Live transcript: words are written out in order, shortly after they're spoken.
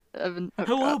Evan. Oh,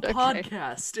 Hello, God, okay.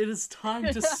 podcast. It is time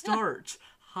to start.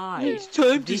 Hi. It's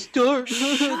time to start.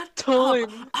 Shut Time.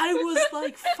 up. I was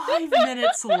like 5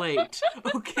 minutes late.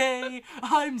 Okay?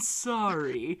 I'm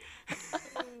sorry.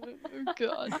 Oh,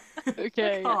 God.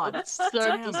 Okay, God let's start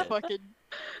damn this it. fucking...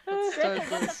 Let's start What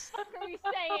the this. fuck are you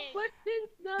saying? What is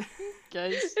nothing?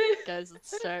 Guys,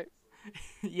 let's start.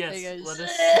 Yes, Hey, guys. let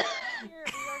us... We are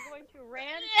going to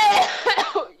rant.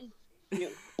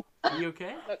 You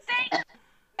okay? I love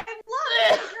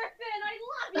you, Griffin! I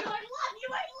love you! I love you!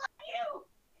 I love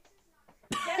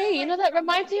you! Hey, you know that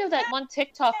reminds me of that one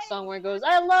TikTok song where it goes,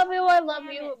 "I love you, I love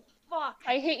Damn you, it. Fuck.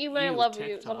 I hate you, but I You, love you,"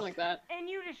 TikTok. something like that. And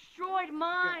you destroyed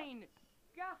mine!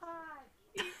 God!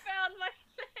 You found my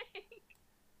thing!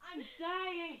 I'm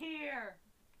dying here!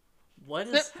 What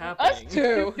is Us happening?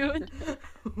 too.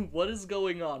 What is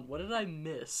going on? What did I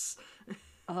miss?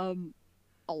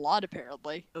 A lot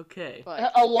apparently. Okay.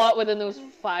 But A lot within those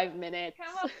 5 minutes.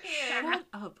 Come up here! Shut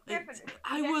up. Griffin,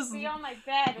 I you have was... to be on my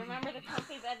bed. Remember the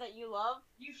comfy bed that you love?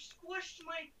 You squished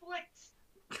my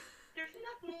foot. There's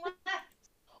nothing left.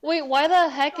 Wait, why the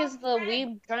heck is the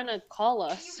weeb trying to call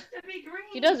It us? used to be green.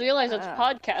 He does realize it's Ah.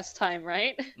 podcast time,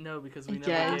 right? No, because we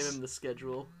never Guys. gave him the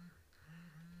schedule.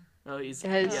 Oh, he's...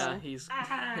 Guys. Yeah, he's...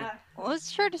 Ah.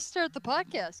 let's try to start the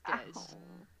podcast, guys.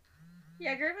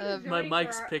 Yeah, Griffin is My joining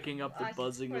mic's for picking up the us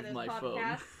buzzing for of this my phone.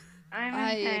 podcast. I'm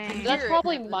I in can pain. That's hear it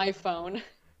probably happen. my phone.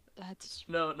 That's...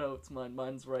 No, it's mine.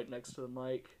 Mine's right next to the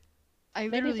mic. I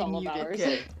Maybe it's literally all of muted ours.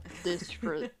 Okay. this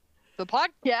for the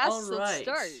podcast. All Let's right.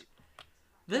 start.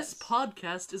 This Yes.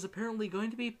 podcast is apparently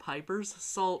going to be Piper's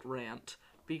Salt Rant,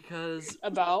 because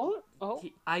About? Oh.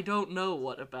 I don't know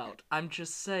what about. I'm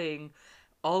just saying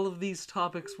all of these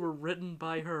topics were written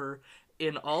by her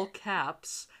in all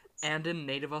caps and in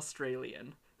Native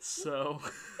Australian. So...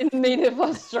 Native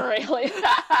Australia.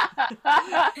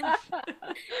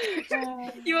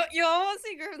 You almost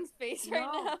see Griffin's face right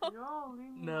now. No, leave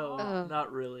me No, alone.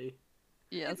 not really.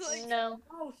 Yes. It's like- No.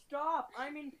 Oh, stop!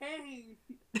 I'm in pain.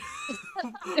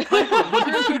 Piper, what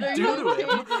did you Are do you to okay,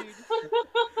 him?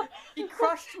 dude? He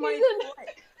crushed my He's foot.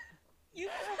 You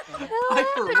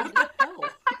Piper, what the hell?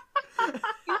 found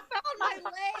my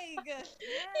leg.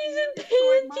 He's in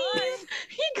destroyed panties.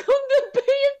 He come to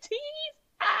panties.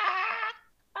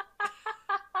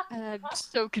 I'm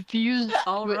so confused.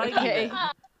 Alrighty Okay. then.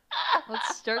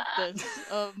 Let's start this.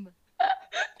 For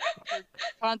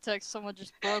context, someone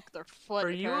just broke their foot. Are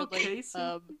you apparently. okay,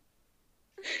 Sue?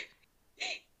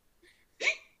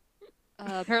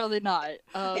 Apparently not.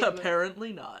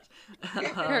 Apparently not.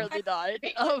 Apparently not.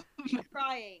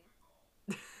 Crying.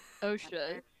 Oh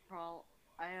shit.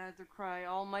 I either cry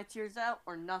all my tears out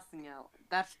or nothing out.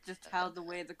 That's just how the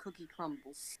way the cookie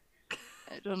crumbles.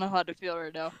 I don't know how to feel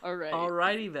right now. Alright.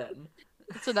 Alrighty then.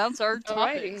 Let's announce our Alrighty.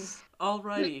 topics.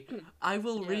 Alrighty. I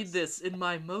will read Yes. this in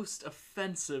my most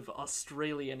offensive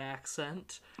Australian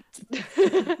accent.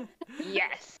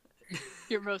 Yes.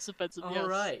 Your most offensive. Yes.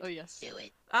 Alright. Oh yes.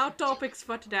 Our topics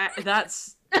for today.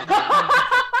 That's.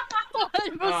 What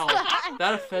was Ow. that?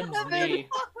 That offends me.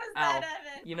 What was Ow. that,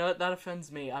 Evan? You know what? That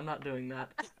offends me. I'm not doing that.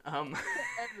 Evan,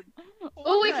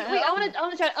 Oh wait, what the wait! I hell?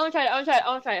 wanna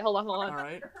try it. Hold on.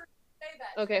 Alright. Say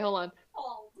that. Okay, hold on.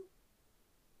 Cold.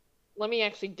 Let me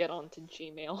actually get onto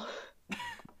Gmail.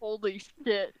 Holy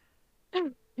shit.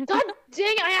 God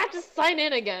dang! I have to sign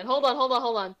in again. Hold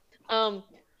on.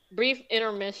 Brief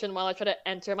intermission while I try to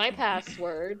enter my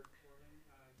password.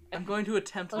 I'm going to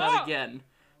attempt that again.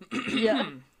 Yeah.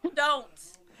 Don't.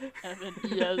 Evan,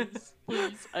 yes.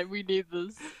 Please. We need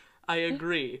this. I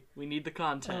agree. We need the Oh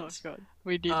content. god.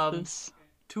 We need this.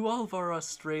 To all of our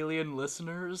Australian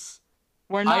listeners,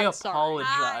 We're not I sorry.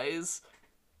 apologize.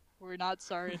 We're not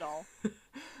sorry at all.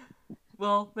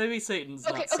 Well, maybe Satan's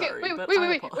Okay, not sorry, wait, but wait, I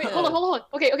wait, apo- hold on.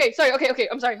 Okay, sorry,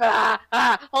 I'm sorry.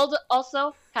 Hold.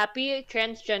 Also, happy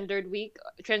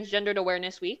Transgendered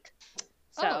Awareness Week.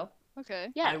 So, Okay.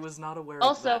 yeah. I was not aware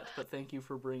Also- of that, but thank you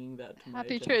for bringing that to my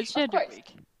Happy attention. Transgender course.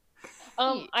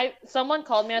 Week. Someone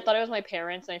called me. I thought it was my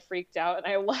parents, and I freaked out, and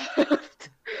I left.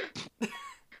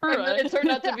 And then it turned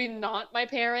out to be not my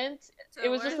parents. It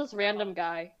was just this random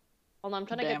guy. Hold on, I'm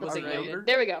trying to Damn, get was this it updated. younger?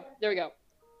 There we go.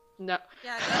 No.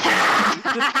 Yeah,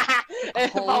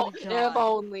 if, Holy if God.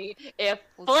 only. If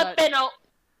What's that? flipping out.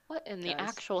 What in the Guys,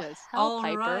 actual guys. hell,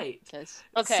 Piper? Alright. Guys.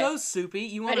 Okay. So, Soupy,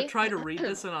 you want to Ready? try to read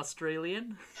this in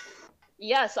Australian?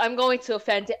 Yes, I'm going to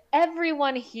offend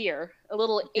everyone here. A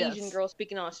little Asian Yes. girl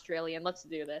speaking Australian. Let's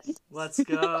do this. Let's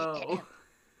go.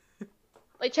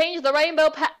 They changed the rainbow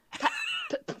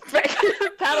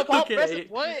paddle pop Okay.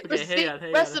 What? Okay, hang on,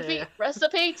 hang on.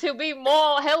 recipe to be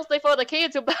more healthy for the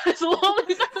kids who as long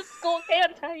as the school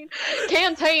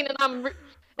canteen, and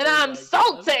and Oh I'm my God.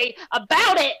 salty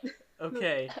about it.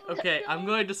 Okay, I'm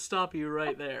going to stop you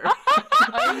right there.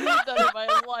 I need that in my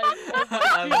life.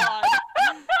 Oh my god.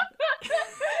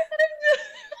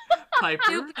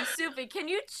 Piper, Soupy, can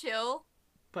you chill?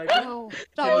 Piper, Oh,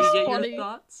 that can was we get funny. your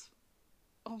thoughts?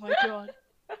 Oh my god.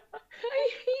 I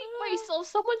hate myself.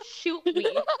 Someone shoot me.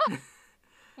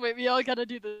 Wait, we all gotta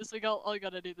do this. We all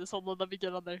gotta do this. Hold on, let me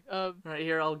get on there. Right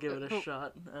here, I'll give it a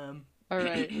shot.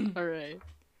 Alright, alright.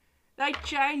 They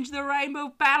changed the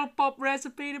Rainbow Battle Pop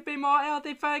recipe to be more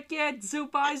healthy for kids who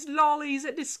buys lollies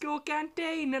at the school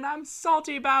canteen, and I'm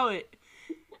salty about it.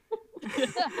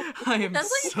 I am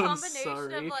That's like so a combination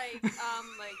sorry. of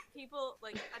like people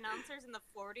like announcers in the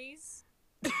 40s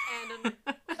and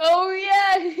Oh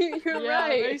yeah, you're Yeah,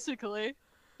 right. basically.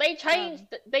 They changed.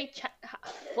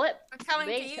 Flip. coming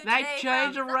They- to you They today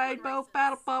changed the from Rainbow Races.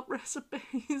 Battle Pop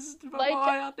recipes to be Like, more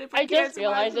healthy for I kids just who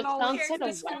buys realized it lollies sounds at kind the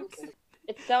of school western.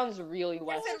 It sounds really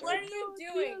western. What are you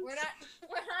doing? We're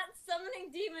not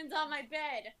summoning demons on my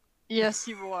bed. Yes,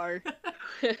 you are.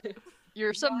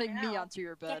 You're summoning me now. onto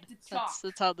your bed. Get to talk.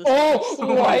 That's how this Oh, works. Oh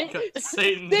my what? God,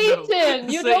 Satan, no. Satan,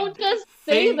 you Satan, don't just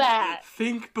say think, that.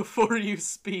 Think before you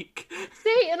speak.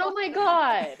 Satan, oh my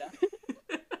god.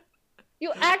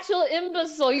 You actual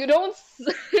imbecile, you don't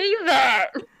say that.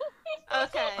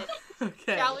 Okay.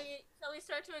 Okay. Shall we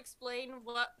start to explain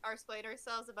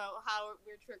ourselves about how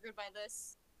we're triggered by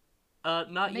this?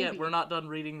 Not yet. Maybe. We're not done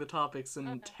reading the topics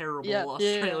in terrible Yeah, yeah.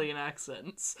 Australian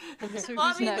accents. So Well, I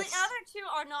who's mean, next? the other two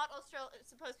are not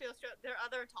supposed to be Australian. They're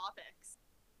other topics.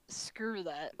 Screw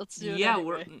that. Let's do it Yeah,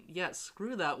 anyway.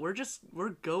 screw that. We're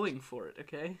going for it,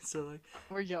 okay? So like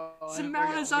We're going.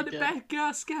 Samantha's on the best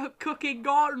Girl Scout cooking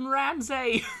Gordon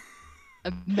Ramsay.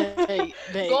 Mate,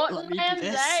 let Gordon me do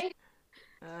this. Ramsay.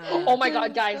 Oh my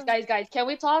god, guys, can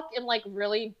we talk in like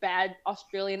really bad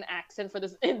Australian accent for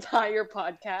this entire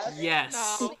podcast? Yes.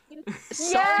 No.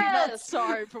 Sorry, not Yes!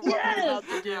 sorry for what we're about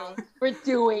to do. We're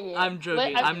doing it. I'm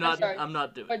joking. Let- I'm not sorry.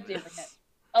 doing We're doing this. it.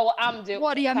 Oh, well, I'm doing.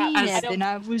 What do you mean, As- Evan?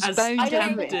 I was As bound to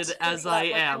tempted it. as I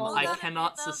am, No, I no,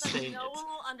 cannot No, sustain no it. one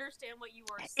will understand what you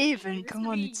are saying. Evan, You're just come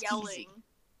gonna on, be it's yelling. easy.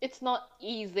 It's not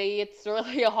easy. It's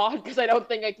really hard because I don't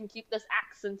think I can keep this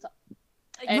accent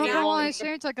Like, Not Any gonna lie, longer- it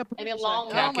sounds like a any British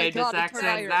longer. accent. Oh my Okay, this god, it's accent,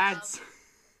 Irish. lads.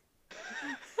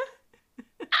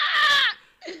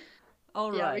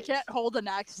 All Yeah, we right. can't hold an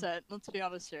accent. Let's be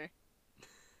honest here.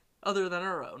 Other than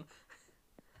our own.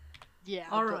 Yeah,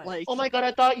 All but right. like. Oh my god,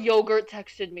 I thought Yogurt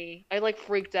texted me. I like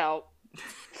freaked out.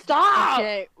 Stop!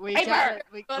 Okay, we Paper! got it.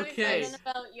 We, Wanna be Okay. excited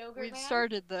about Yogurt we've Man?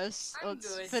 started this. I'm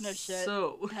Let's good. finish it.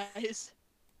 So, Guys.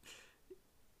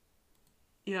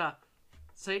 yeah.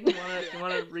 Satan, you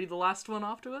wanna read the last one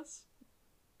off to us?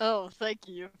 Oh, thank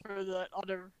you for that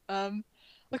honor.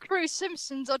 The Crew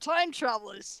Simpsons are time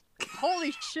travelers.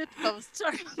 Holy shit, that was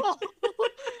terrible.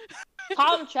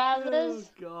 Tom Oh Travelers.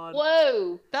 god.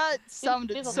 Whoa! That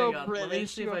sounded Hang so on, let me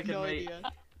British. see You if I have can no make-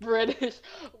 idea. British.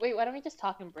 Wait, why don't we just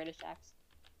talk in British accents?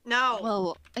 No.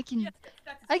 Well, I can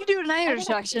do an Irish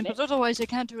I accent, did but otherwise I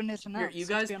can't do anything Here, else. you let's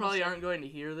guys be probably honest. aren't going to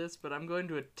hear this, but I'm going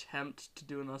to attempt to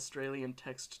do an Australian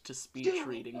text-to-speech Do it.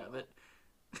 reading of it.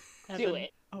 Do Evan.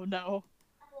 it. Oh no.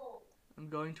 I'm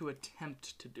going to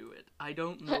attempt to do it. I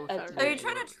don't know if Are I Are you will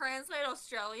trying do to it. translate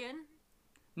Australian?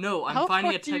 No, I'm How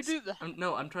finding a fuck do you text. do that?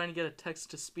 No, I'm trying to get a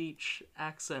text-to-speech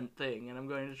accent thing, and I'm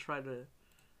going to try to.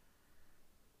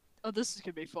 Oh, this is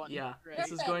gonna be fun. Yeah, Great.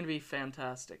 this is going to be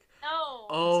fantastic. No.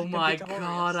 Oh This is gonna my be glorious.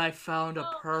 god, I found a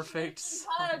No, perfect. It's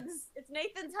song. Nathan's Hugs. It's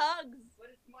Nathan's Hugs.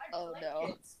 Oh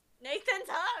no. Nathan's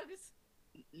Hugs.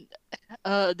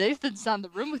 Nathan's not in the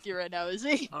room with you right now, is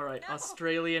he? All right, No.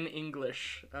 Australian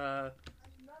English.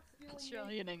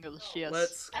 Australian English, yes.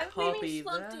 Let's We copy mean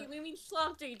schlumpty. that. We mean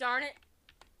schlumpty. Darn it.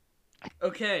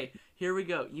 Okay, here we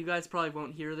go. You guys probably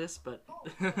won't hear this, but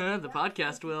the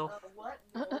podcast will.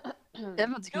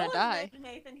 Evan's No gonna one's die. with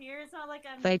Nathan here. It's not like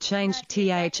I'm. They changed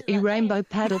That's THE Rainbow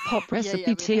Paddle Pop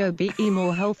recipe TOBE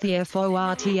more healthy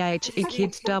FORTHE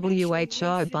kids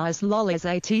WHO buys lollies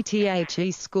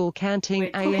ATTHE school canteen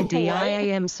Wait,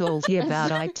 ANDIAM salty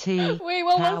about IT Wait,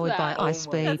 what was powered by that? Oh my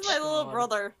iSpeech. That's my little God.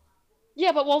 brother.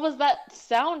 Yeah, but what was that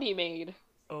sound he made?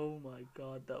 Oh my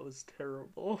god, that was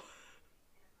terrible.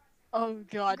 Oh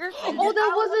god. Griffin. Did Oh, you- that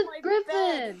out of wasn't my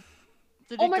Griffin!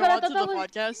 Did Oh it my go God, I onto thought the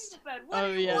that podcast? What Oh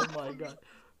are you yeah. Oh my god.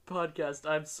 Podcast,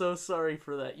 I'm so sorry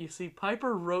for that. You see,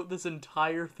 Piper wrote this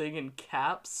entire thing in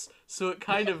caps, so it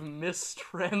kind of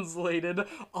mistranslated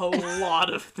a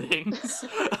lot of things.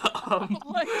 Oh my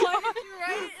Why god. did you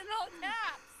write it in all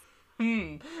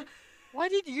caps? Why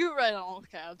did you write all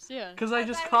caps? Yeah. Because I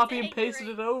Because just I was copy and pasted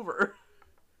angry. it over.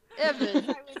 Evan,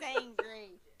 I was angry.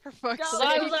 for fuck's Go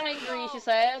I sake. was angry, she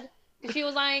said. She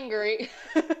was angry.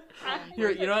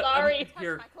 Here, you know what? Sorry.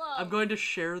 Here, my club. I'm going to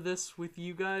share this with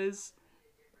you guys.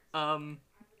 Oh,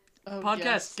 Podcast.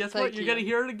 yes, Guess thank what? You're you. gonna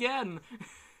hear it again.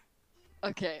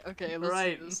 Okay, let's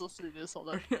Right. do this. Let's do this. Hold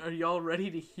on. Are y'all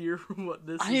ready to hear what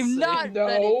this I is am saying? not No.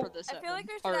 ready for this. I feel like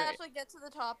we should Alright. actually get to the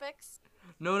topics.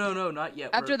 No, not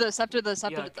yet. After We're- this. After Yeah, this.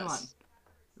 come on.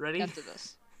 Ready? After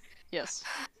this. Yes.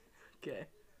 Okay.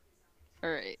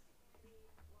 Alright.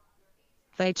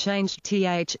 They changed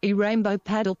THE Rainbow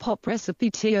Paddle Pop recipe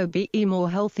TOBE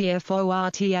more healthy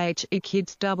FORTHE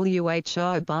Kids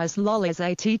WHO buys lollies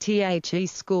ATTHE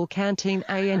School Canteen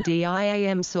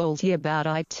ANDIAM salty about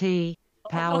IT.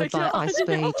 Powered by God,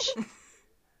 iSpeech.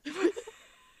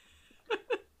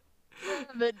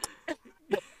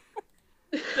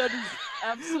 That is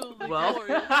absolutely Well,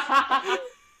 glorious.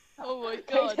 Oh my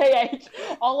god. KTH.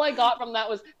 All I got from that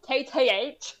was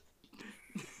KTH.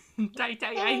 They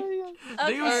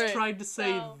Okay, always tried to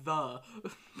say so- the,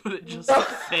 but it just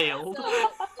failed. So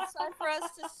it's time for us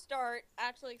to start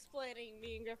actually explaining,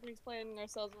 me and Griffin explaining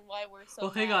ourselves and why we're so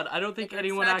Well, hang bad. on. I don't think Like a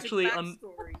anyone tragic actually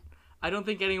backstory. I don't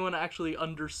think anyone actually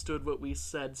understood what we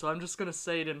said, so I'm just gonna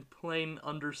say it in plain,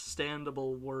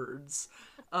 understandable words.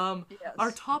 Yes.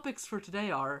 Our topics for today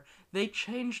are, they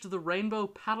changed the Rainbow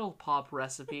Paddle Pop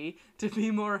recipe to be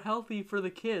more healthy for the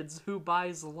kids who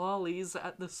buys lollies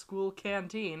at the school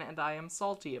canteen, and I am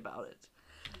salty about it.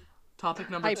 Topic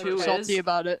number Hyper 2 salty is,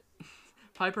 about it.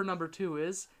 Piper number 2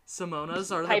 is,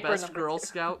 Simonas are the Piper best number Girl 2.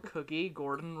 Scout cookie,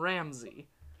 Gordon Ramsay.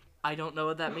 I don't know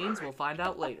what that means, we'll find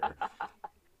out later.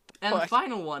 And the Fuck.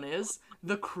 final one is,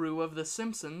 the crew of The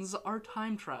Simpsons are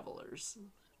time travelers.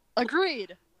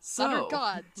 Agreed. Thunder So,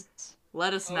 gods.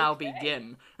 let us now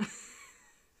begin.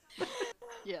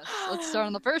 Yes. Let's start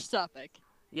on the first topic.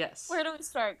 Yes. Where do we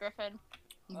start, Griffin?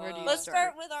 Where do you Let's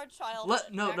start with our childhood.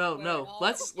 No.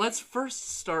 Let's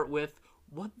first start with,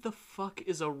 what the fuck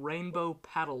is a rainbow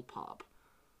paddle pop?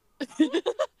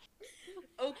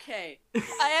 Okay.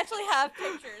 I actually have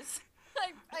pictures.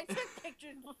 I took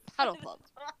pictures before. Paddle pop.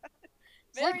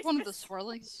 It's Very like one of the specific.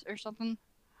 swirlies or something.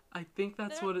 I think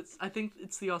that's what it's. I think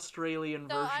it's the Australian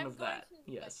So version I'm of going that.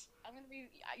 to, Yes. I'm gonna be.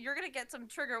 You're gonna get some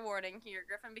trigger warning here,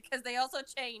 Griffin, because they also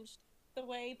changed the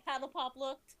way Paddle Pop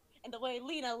looked and the way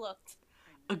Lena looked.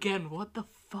 Again, what the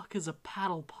fuck is a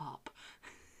paddle pop?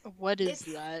 What is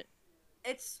It's- that?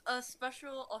 It's a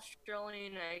special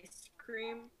Australian ice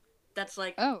cream that's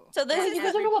like. Oh, So this Wait, is you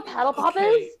guys don't know what paddle pop Okay.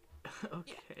 is?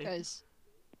 Okay. guys.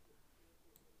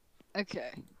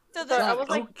 Okay. so Sorry, this I was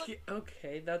like,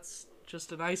 Okay, that's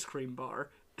just an ice cream bar.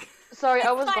 sorry,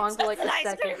 I was It's gone for like just a an ice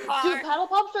second. cream bar. Dude, paddle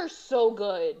pops are so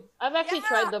good. I've actually Yeah.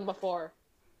 tried them before.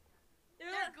 They're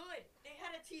good. They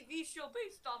had a TV show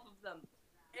based off of them.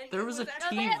 And There it was a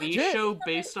actually- TV legit. show They're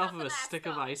based based off off of an a stick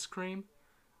of ascot. ice cream.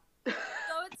 So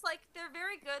it's like they're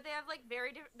very good. They have like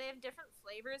they have different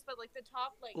flavors, but like the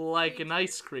top Like three an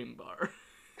ice cream bar.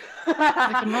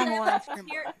 Like a They normal have, ice cream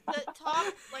here- bar. the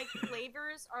top like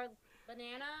flavors are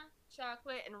banana,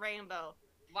 chocolate, and rainbow.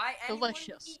 Why anyone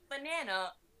Delicious. eat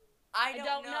banana? I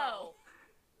don't know.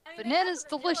 I mean, they Banana's have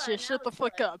vanilla, delicious. and Shut that the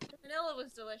was fuck good. up. The vanilla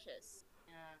was delicious.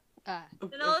 Yeah. Ah.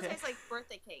 Vanilla Okay. tastes like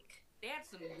birthday cake. They had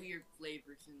some weird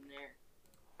flavors in there.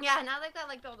 Yeah, now they've got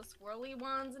like all the swirly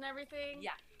ones and everything.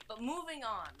 Yeah. But moving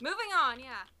on. Moving on,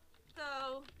 yeah.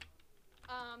 So,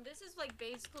 this is like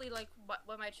basically like what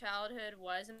my childhood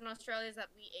was in Australia is that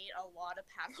we ate a lot of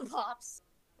paddle pops.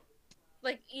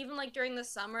 Like even like during the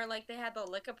summer, like they had the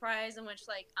Licka prize in which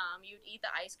like you'd eat the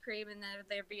ice cream and then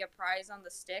there'd be a prize on the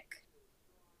stick.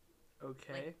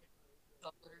 Okay.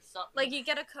 Or something. Like you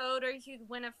get a code or you'd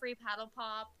win a free paddle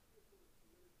pop.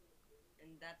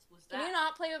 And that's was Can you that.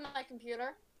 not play with my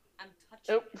computer? I'm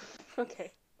touching Oh, it.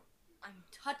 okay. I'm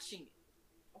touching it.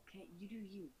 Okay, you do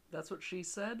you. That's what she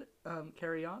said.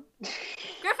 Carry on.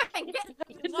 Griffin,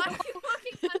 why are you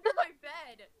looking under my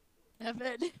bed?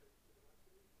 Evan.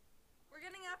 We're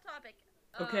getting off topic.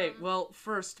 Okay, well,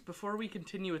 first, before we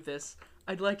continue with this,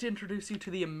 I'd like to introduce you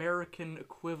to the American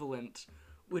equivalent,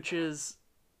 which is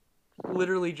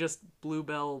literally just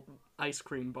Bluebell ice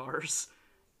cream bars.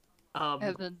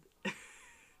 Evan.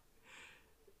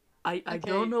 I Okay.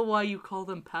 don't know why you call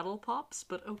them paddle pops,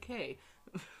 but okay.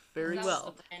 Very That's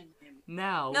well. the brand name.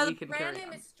 Now No, we the can brand carry name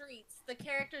on. is Streets. The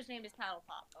character's name is Paddle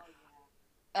Pop. Oh yeah.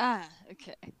 Ah.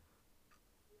 Okay.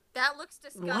 That looks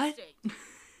disgusting.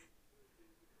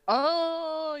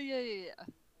 Oh yeah.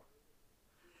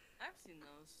 I've seen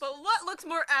those. But what looks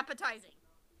more appetizing?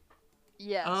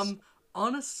 Yes.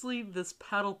 Honestly, this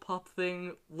paddle pop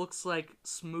thing looks like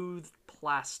smooth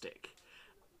plastic.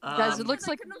 Guys, it looks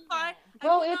I like couldn't find- I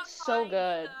Bro, could not it's so find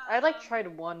good. the, I like tried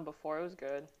one before. It was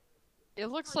good. it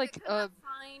looks I like could not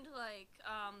find like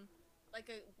like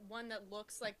a one that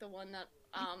looks like the one that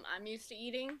I'm used to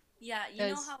eating. Yeah, you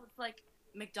know Guys. how it's like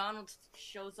McDonald's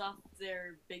shows off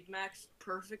their Big Macs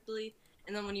perfectly,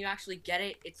 and then when you actually get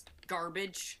it, it's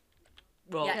garbage.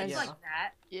 Well, yeah, it's yeah. like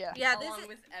that. Yeah. Yeah, this along is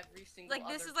with every single like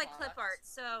this other is like clip product. art.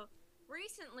 So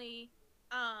recently,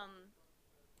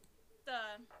 the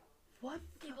What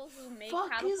people who the make fuck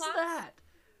paddle is pops. that?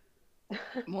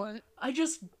 What? I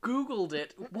just googled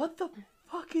it. What the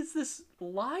fuck is this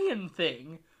lion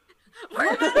thing? We're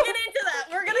gonna get into that.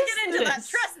 We're gonna What get is into that. this?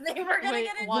 Trust me, we're gonna Wait,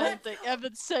 get into one it. thing.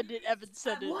 Evan said it. Evan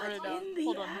said it What right now. in the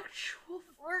Hold on. actual?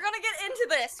 We're gonna get into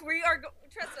this. We are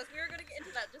trust us. We are gonna get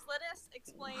into that. Just let us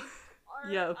explain. Our,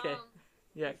 Yeah, okay.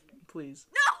 Yeah, please.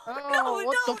 No, Oh, no,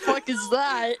 what no, the fuck no, is no.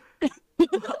 that?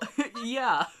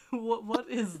 Yeah. What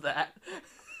is that?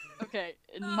 Okay,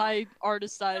 in So- my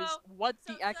artist eyes, what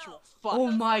so- the actual so- fuck?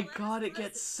 Oh my let us- god, it let us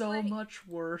gets so explain. much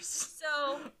worse.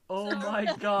 So, Oh so- my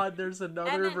god, there's another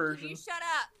Evan, version. can you shut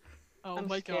up? Oh I'm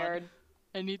my scared.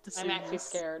 god, I need to see I'm actually this.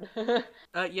 scared.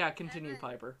 Yeah, continue, Evan.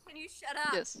 Piper. Can you shut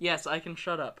up? Yes. Yes, I can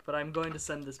shut up, but I'm going to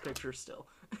send this picture still.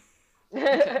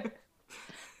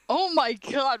 Oh my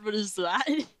god, what is that?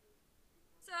 So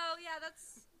yeah,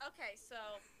 that's okay. So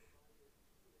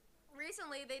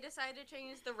recently they decided to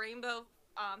change the rainbow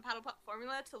paddle pop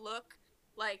formula to look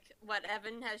like what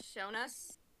Evan has shown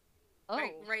us. Oh,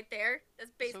 Right there.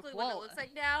 That's basically what it cool. looks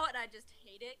like now, and I just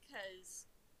hate it because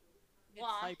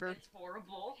why? Piper. It's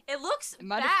horrible. It looks In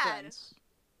my bad. defense,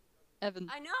 Evan.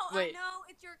 I know, Wait. I know,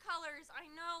 it's your colors. I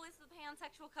know it's the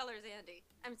pansexual colors, Andy.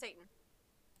 I'm Satan.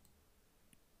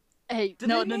 Hey, Did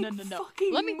no, they no, no, make no, no.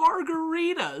 fucking Let me.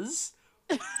 margaritas?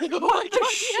 Oh my What the God,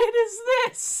 shit is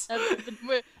this? Evan,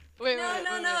 wait, wait, No, wait,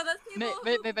 no, wait, no, wait. that's people Wait, who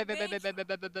wait, wait, wait, wait,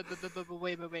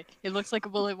 make- wait, wait. It looks like a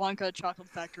Willy Wonka chocolate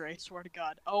factory. I swear to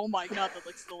God. Oh my God, that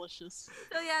looks delicious.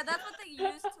 So yeah, that's what they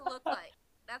used to look like.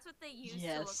 That's what they used to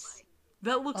look Yes. like.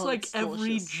 That looks Oh, like it's every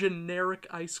delicious. generic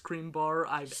ice cream bar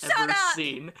I've Shut ever up!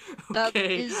 seen. That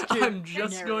Okay, is I'm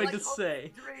just generic. going Like to all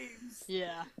say. dreams.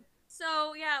 Yeah.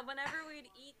 So yeah, whenever we'd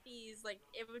eat these, like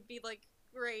it would be like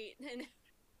great and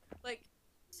like.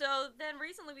 So then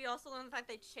recently we also learned the fact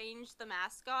they changed the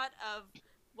mascot of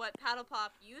what Paddle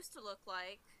Pop used to look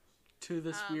like. To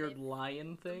this weird it-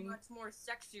 lion The thing. much more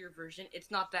sexier version. It's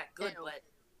not that good, Ew. but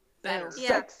better. Ew.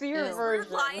 Yeah. Sexier This Weird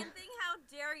version. lion thing? How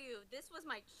dare you? This was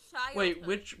my childhood.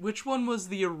 Wait, which one was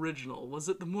the original? Was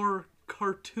it the more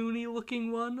cartoony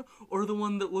looking one, or the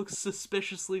one that looks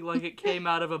suspiciously like it came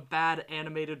out of a bad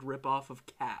animated ripoff of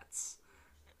Cats?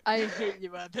 I hate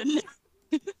you, Evan.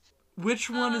 Which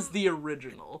one is the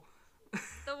original?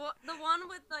 The one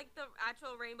with like the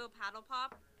actual rainbow Paddle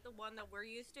Pop, the one that we're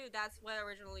used to. That's what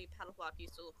originally Paddle Pop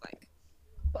used to look like.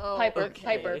 Oh, Piper,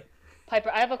 Okay. Piper,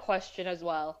 I have a question as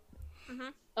well.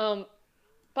 Mhm.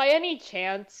 By any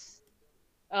chance,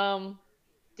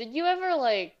 did you ever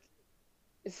like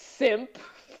simp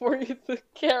for the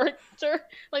character?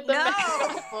 Like the No!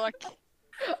 mascot? Fuck.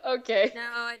 Okay. No,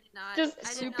 I did not. Just I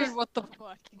did Super, not. what the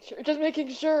fuck? Just making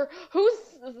sure. Who's?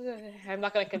 I'm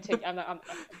not gonna continue. I'm. Okay,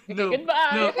 No,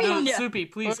 goodbye. no, Yeah. Soupy,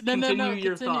 please Oh, no, continue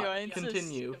your continue, thought. I insist.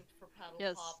 Continue. For Paddle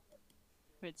Yes. Pop.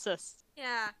 Wait, sis.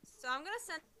 Yeah. So I'm gonna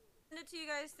send it to you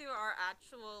guys through our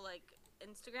actual like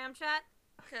Instagram chat.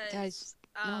 Cause Guys,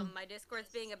 no. my Discord's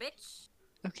being a bitch.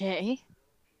 Okay.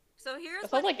 So here's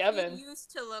That what sounds like he Evan.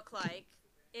 used to look like.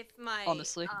 If my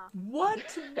Honestly.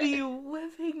 What the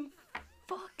living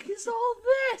fuck is all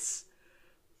this?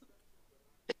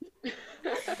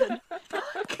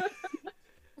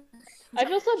 I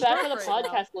feel so bad for the Right now.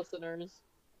 podcast listeners.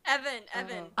 Evan,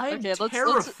 Evan. I'm Okay, let's-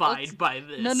 terrified by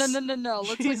this. No.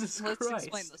 Let's Jesus let's Christ.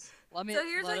 explain this. Let me. So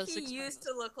here's let what us he explain used this.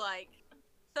 to look like.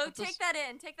 So Let take us- that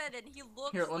in. Take that in. He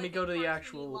looks. Here, let me like go a to the cartoony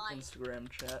actual lion. Instagram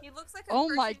chat. He looks like a Oh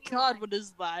my cartoony God, lion. what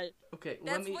is that? Okay,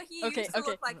 That's let me. what he Okay, used to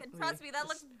okay. look like, and Let trust me- me, that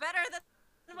looks better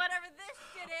than whatever this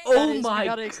shit is. Oh Guys, my we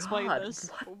gotta explain God, this.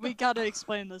 what We gotta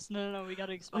explain this. No, we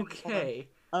gotta explain this. Hold on. Okay.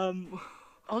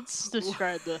 Let's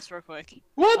describe this real quick.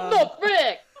 What Um, the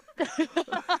frick?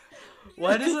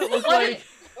 Why does it look What? like?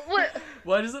 What?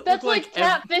 Why does it That's look like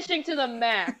catfishing to the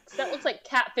max. That looks like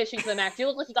catfishing to the max. You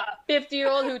look like you got a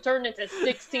 50-year-old who turned into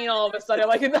 16 all of a sudden.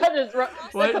 Like that is What?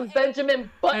 that's a Benjamin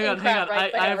Button Hang on. crap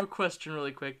right I have there. a question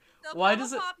really quick. So Why Paddle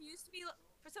does it? Pop used to be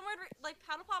for some weird like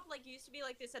Paddle Pop like used to be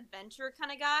like this adventure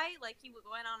kind of guy, like he would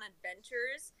go on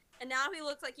adventures, and now he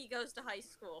looks like he goes to high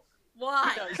school.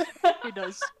 Why? He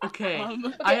does. Okay.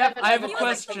 Um, I have Evan, I have a Evan,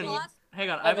 question. Evan, Hang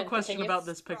on. I have a Evan, question continue. about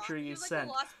this picture He you was like sent.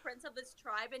 the lost prince of this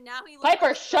tribe, and now he looks Piper,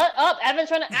 like shut up! Evan's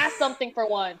trying to ask something for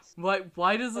once.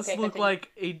 Why does this Okay, look continue.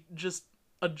 like just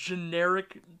a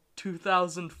generic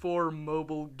 2004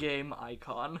 mobile game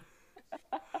icon?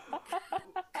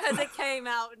 because it came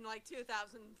out in like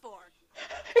 2004.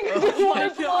 Oh my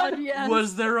God, yes.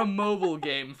 Was there a mobile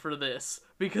game for this?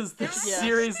 Because this Yes.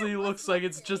 seriously looks like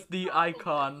it's just the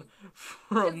icon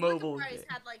for a mobile Price game.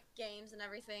 had like games and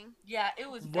everything. Yeah, it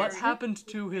was. What very, happened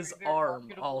to his very arm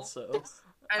marketable. also?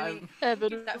 I mean,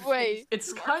 Evan, that wait. face It's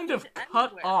is kind of marketed cut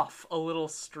anywhere. off a little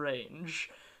strange.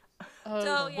 Oh,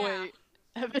 So, yeah. wait.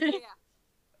 Evan, Yeah.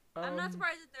 I'm not Um,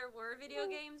 surprised that there were video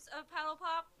games of Paddle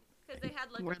Pop because they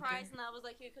had like Were a prize, and that was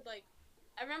like you could like.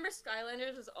 I remember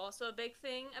Skylanders was also a big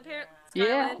thing. Apparently,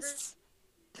 yes.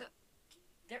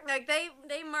 Like they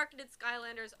marketed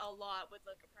Skylanders a lot with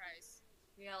like a prize.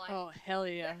 Yeah, like Oh, hell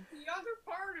yeah. the other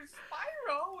part is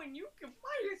Spyro, and you can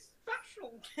play a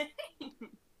special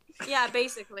game. Yeah,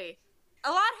 basically.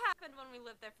 A lot happened when we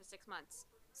lived there for 6 months.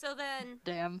 So then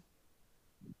Damn.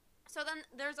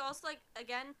 there's also like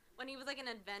again when he was like an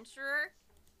adventurer,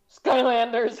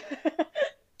 Skylanders.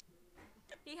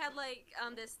 he had like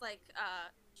this like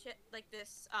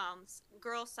this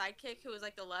girl sidekick who was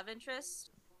like the love interest.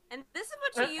 And this is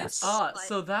what she used to Ah, like.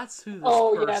 so that's who this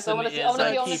Oh, person yes, I wanna is. see- I wanna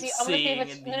I see- I wanna keep see- I wanna see if seeing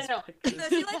it's- in no, these no, no. pictures. So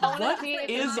she, like, What wanted is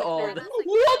to is like, all that's, this? like,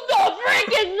 What the frick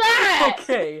is that?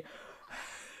 Okay.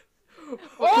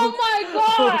 Oh my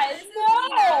god,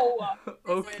 no! This is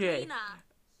Okay.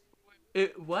 Lena.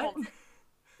 What?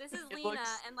 This is It Lena,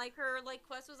 looks- and like her like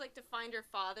quest was like to find her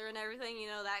father and everything. You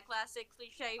know that classic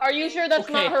cliche. Are you thing. sure that's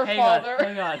Okay, not her hang father? on,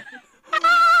 hang on.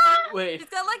 Wait, She's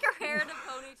got like her hair in a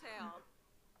ponytail.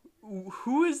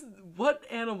 who is? What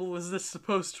animal is this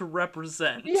supposed to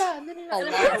represent? Yeah, no, A no, no.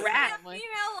 lion. A rat. A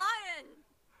female lion.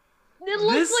 It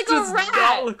looks This like does a rat.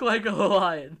 not look like a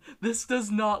lion. This does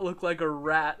not look like a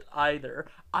rat either.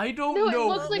 I don't No, it know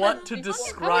looks like what a- to it looks- How is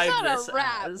describe that this a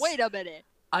rat? as. Wait a minute.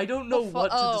 I don't know The fu-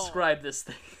 what to oh. describe this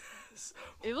thing as.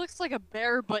 It looks like a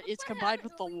bear, but it's combined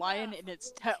with the lion in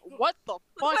its What the fuck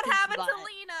Look what is happened that? to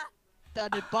Lena.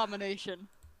 That abomination.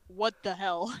 What the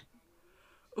hell?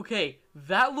 Okay,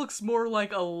 that looks more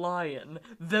like a lion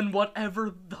than whatever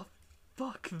the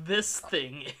fuck this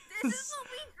thing is. This is what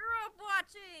we grew up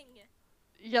watching.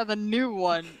 Yeah, the new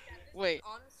one. Wait.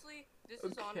 Honestly, this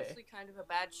is Okay. honestly kind of a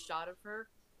bad shot of her.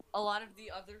 A lot of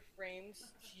the other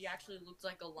frames, she actually looks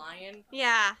like a lion.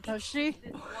 Yeah. Does she?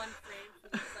 This one frame, she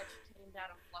looks like she came down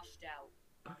and flushed out.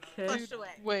 Okay. Pushed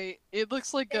away. Wait, it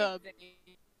looks like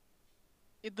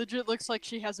it legit looks like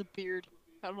she has a beard.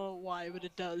 I don't know why, but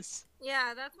it does.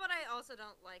 Yeah, that's what I also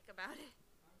don't like about it.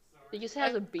 Did you say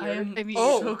has a I beard? am I mean,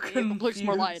 so it looks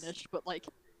more confused. lionish, but like,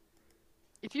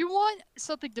 if you want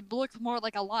something to look more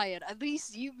like a lion, at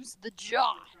least use the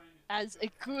jaw as a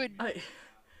good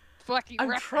fucking I'm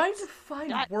reference. trying to find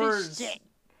Not this words. shit.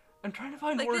 I'm trying to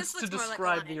find Like, words this to looks more like a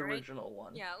describe the lion, right? original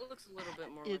one. Yeah, it looks a little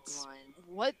bit more It's like a lion.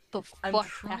 what the I'm fuck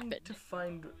trying happened? to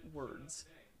find words.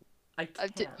 I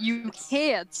can't. You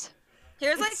can't.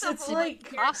 Here's like It's- the it's whole like-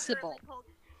 character, Possible. like, whole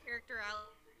character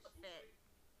outfit.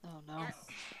 Oh no,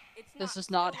 It's this is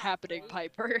not so happening, great,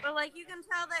 Piper. But like you can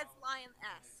tell that it's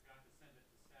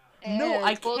lion-esque. No,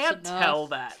 I close can't enough. tell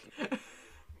that.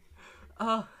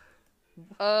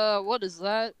 What is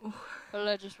that? What did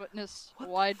I just witness?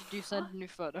 Why did you send a new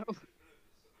photo?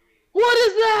 What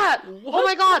is that? Oh What?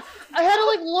 my god! I had to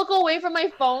like look away from my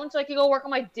phone so I could go work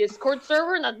on my Discord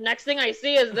server, and the next thing I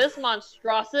see is this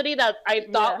monstrosity that I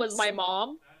thought was Yes. my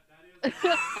mom.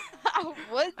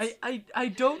 What? I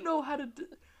don't know how to.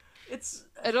 It's.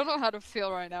 I don't know how to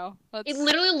feel right now. That's... It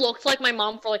literally looked like my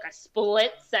mom for like a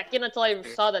split second until I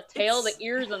saw the tail, the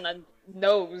ears, and the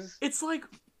nose. It's like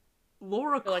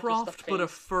Laura feel like just the Croft, but a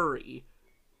face. furry.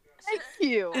 Thank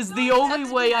you. Is the only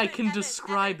That's way I Evan, can Evan,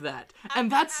 describe Evan. that,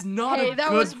 and that's not Hey, a that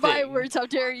good was my thing. words. How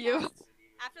dare you?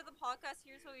 After the podcast,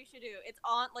 here's what we should do. It's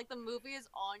on, like, the movie is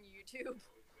on YouTube.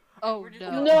 Oh We're just-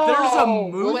 no. No, There's a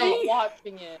we're movie? not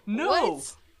watching it. No,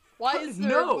 What? Why is there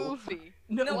No. a movie?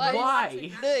 no, No, why- we're why?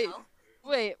 watching that Wait. now.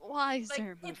 Wait, why is Like, there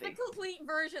a it's the movie? complete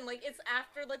version. Like, it's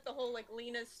after, like, the whole, like,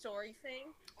 Lena's story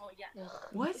thing. Oh yeah.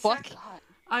 What? Fuck.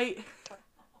 I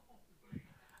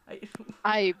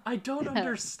I don't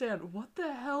understand. What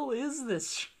the hell is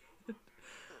this shit?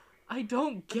 I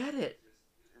don't get it.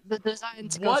 the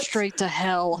designs go What? straight to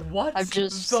hell. What I'm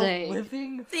just the saying.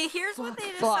 living? See, here's what they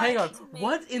Fuck. decided Hang on. to make,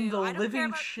 What in too. the I don't care living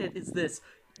about- shit is this?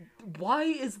 Why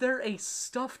is there a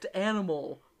stuffed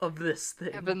animal of this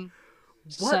thing? Evan,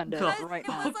 What send it the right it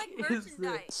now. was like is this?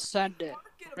 merchandise. Send it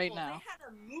Marketable. right now. They had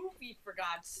a movie for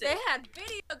God's They sake. had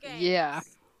video games. Yeah.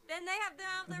 Then they have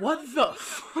their What own the TV show.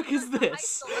 fuck is What the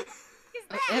this? hell is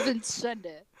that? Evan, send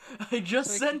it. I just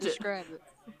So I can sent it. describe it.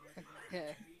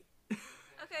 Okay.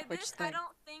 Okay, Which this I thing?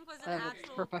 don't think was an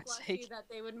actual for my plushie sake. that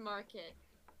they would market.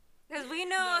 Because we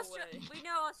know No way. we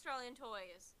know Australian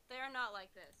toys. They are not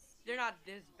like this. They're not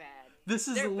this bad. This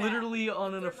is They're bad, literally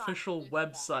on an they're not official this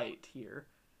bad. website here.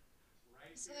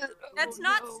 That's Oh,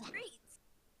 not no. streets.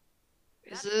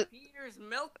 Is That's it? Peter's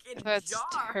milk in a That's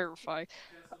jar. terrifying.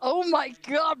 Oh my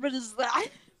god, what is that?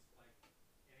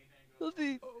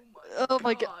 Oh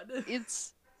my god.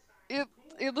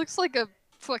 It looks like a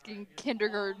fucking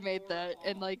kindergarten made that,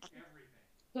 and like,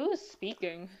 Who is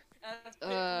speaking? That's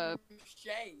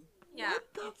Shay. Yeah.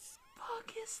 What the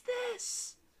fuck is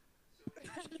this?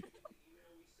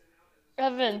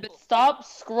 Evan, stop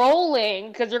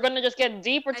scrolling, because you're gonna just get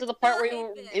deeper to the part where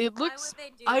you. It looks-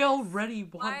 I already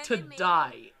Why want are to they making-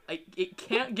 die. It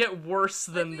can't get worse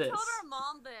than we this. told our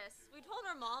mom this. We told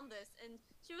our mom this, and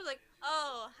she was like,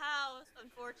 "Oh, how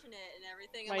unfortunate and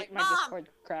everything." I'm My, like, my "Mom, Discord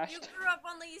you crashed. grew up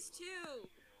on these too.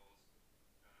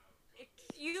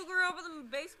 You grew up with them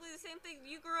basically the same thing.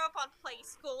 You grew up on Play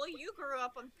School. You grew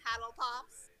up on Paddle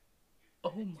Pops."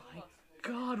 Oh my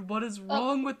god, what is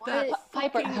wrong with that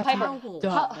Piper, fucking Piper, towel?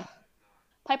 Done.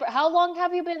 Piper, how long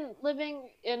have you been living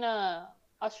in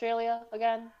Australia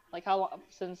again? Like how long?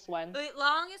 Since when? The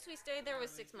longest we stayed there was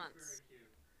 6 months.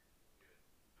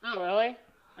 Oh, really?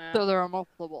 So there are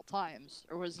multiple times,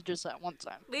 or was it just that one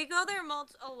time? We go there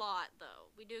a lot, though.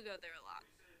 We do go there a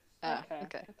lot.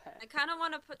 Okay. I kind of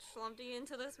want to put Schlumpty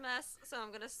into this mess, so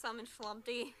I'm gonna summon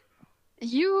Schlumpty.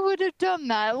 You would have done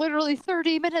that literally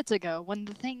 30 minutes ago when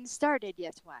the thing started,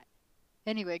 yes, what?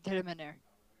 Anyway, get him in there.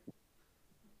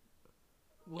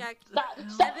 What Yeah, the Stop, hell?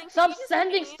 stop, Evan, can stop you just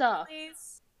sending get me in, stuff.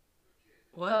 please?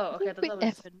 What? Oh, okay. I thought Wait, that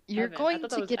was Evan, you're Evan. I going thought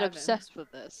that to was get Evan. obsessed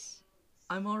with this.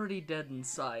 I'm already dead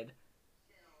inside.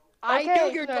 I know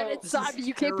Okay, you're dead so- This inside, is but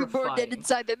you can't be more dead terrifying.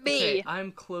 inside than me. Okay,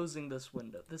 I'm closing this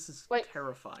window. This is Wait.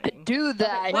 terrifying. Do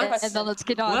that, Let's- and then let's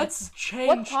get on. Let's change.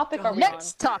 What topic are we on?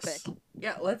 Next topic.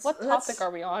 Yeah, let's. What topic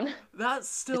are we on? That's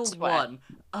still It's wet.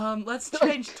 one. Let's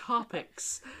change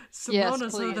topics. Yes,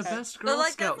 Simona's are the please. best But Girl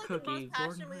like Scout that's like the cookie. most passion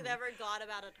Gordon we've ever got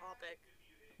about a topic.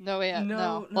 No, yeah,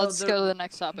 No, no. Let's no, go to the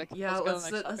next topic. Yeah, let's go let's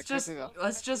to the next let's topic. just Here we go.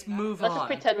 let's just move Let's on. just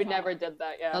pretend we never did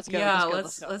that. Yeah. Let's go. Yeah,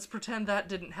 let's go. let's pretend that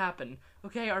didn't happen.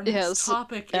 Okay, our next Yes,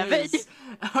 topic Evan. is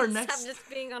our Stop next just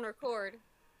being on record.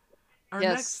 our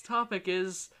Yes. next topic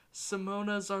is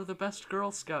Simona's are the best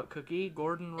Girl Scout cookie.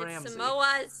 Gordon Ramsay. It's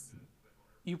Samoa's.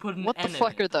 You put an What N the in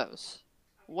fuck it. are those?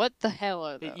 What the hell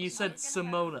are those? You said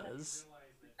Simona's.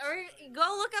 Or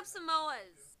go look up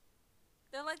Samoa's.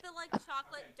 They're like the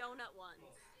chocolate donut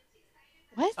ones.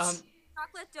 What?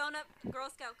 Chocolate donut Girl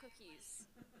Scout cookies.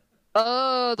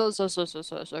 Oh, those.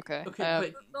 Okay.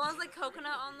 Okay, The ones like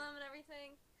coconut on them and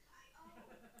everything.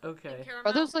 but okay. Caramel.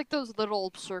 Are those like those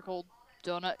little circled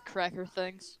donut cracker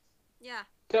things? Yeah.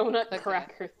 Donut Okay.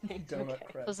 cracker thing. Donut Okay.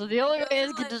 crap. Those are the only Those way I are,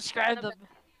 can like, describe kind of them.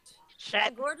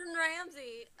 Shit. Gordon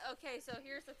Ramsay. Okay, so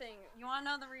here's the thing. You want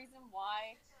to know the reason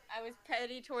why I was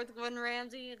petty towards Gordon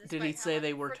Ramsay? Did he say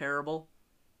they were terrible?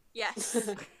 Yes.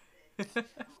 Wait, I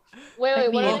what mean-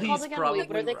 are Well, they called he's again? probably Wait,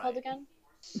 what are they right. called again?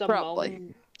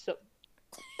 Probably. So,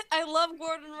 I love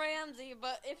Gordon Ramsay,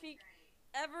 but if he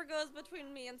ever goes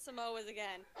between me and Samoa's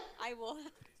again, I will.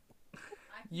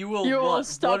 You will You will what?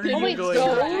 stop What are him. you Wait, going to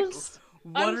do? those?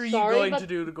 What I'm are you sorry, going but- to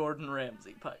do to Gordon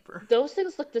Ramsay, Piper? those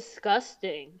things look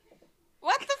disgusting.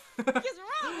 What the fuck is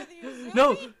wrong with you?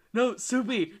 Zoe? No,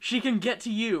 Soupy, she can get to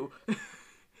you.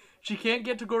 She can't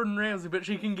get to Gordon Ramsay, but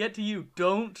she can get to you.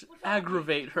 Don't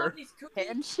aggravate her.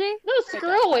 Can she? No,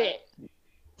 screw it.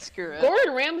 Screw it.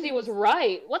 Gordon Ramsay was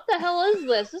right. What the hell is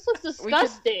this? This looks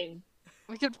disgusting.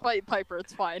 We can fight Piper.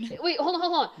 It's fine. Wait, hold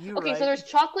on. You're Okay, right. so there's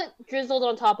chocolate drizzled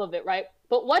on top of it, right?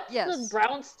 But what's Yes. the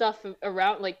brown stuff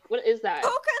around? Like, what is that?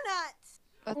 Coconut.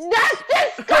 That's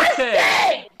disgusting!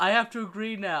 Okay, I have to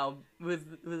agree now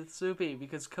with Soupy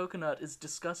because coconut is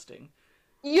disgusting.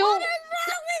 You.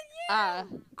 Ah.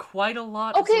 Quite a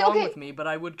lot Okay, is wrong okay. with me, but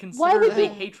I would Why consider would the you-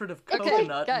 hatred of Okay,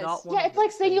 coconut guys. not one Yeah, of it's like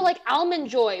those saying you things. like almond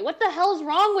joy. What the hell's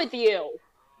wrong with you?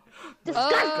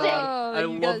 Disgusting. Oh, I you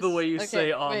love the guys- way you okay, say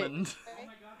wait. almond.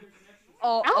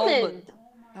 Oh, Almond.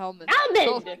 Almond.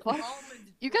 Almond. Oh, what?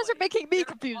 You guys are making me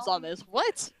confused on this.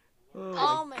 What? Oh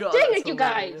Almond. my god. Dang that's it, you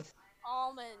hilarious. guys.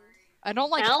 Almond. I don't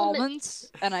like Almond- almonds,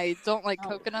 and I don't like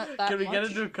coconut that Can we much. get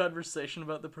into a conversation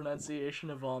about the pronunciation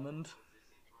of almond?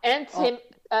 And tomato.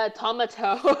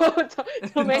 Tomato.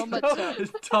 Tomato.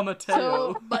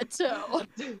 Tomato.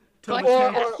 Fuck Or- you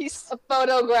or- guys. A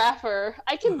photographer.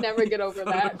 I can never get over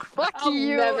that. Fuck I'll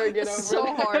you. never get over so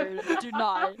that. hard. Do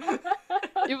not.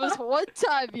 It was one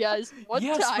time, guys. One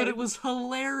Yes, time. but it was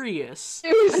hilarious.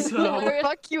 It was So- hilarious.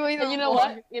 Fuck you even And you know more.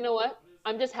 what? You know what?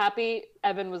 I'm just happy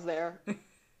Evan was there.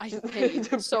 I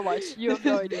hate you so much. You have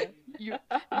no idea.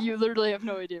 You literally have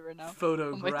no idea right now.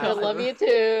 Photographer. I love you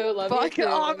too. Love Fuck you too.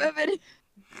 off, Evan.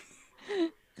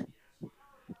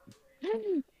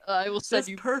 I will send This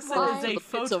you person photos is a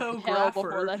of the pits of hell before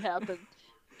photographer. that happens.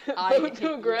 I hate you.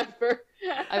 Photographer.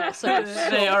 I will send you so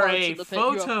They are parts a of the pit.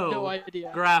 You have no idea.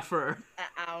 photographer.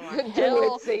 Ow. Do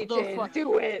Hell it, Satan. the fuck.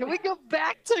 Do it. Can we go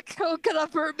back to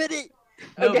coconut for a minute?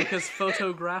 No, Okay. because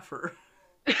photographer.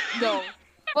 No.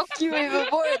 Fuck you even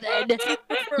more then,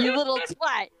 you little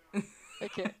twat.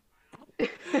 Okay.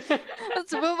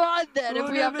 Let's move on then. If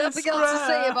we have Look at nothing this else to say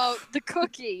graph. about the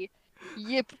cookie.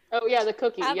 Yip. Oh yeah, the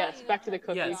cookie. How about Yes, you back to not the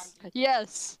cookie. Yes.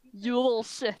 Yes, you little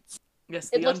shit. Yes,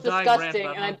 It the looks undying rant disgusting,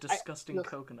 about and how I- disgusting look.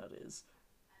 coconut is.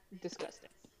 Disgusting.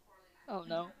 Oh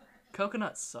no.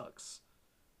 Coconut sucks.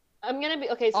 I'm gonna be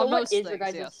okay. So On what most is your things,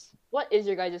 guys' yes. what is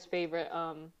your guys' favorite?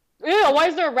 Ew, why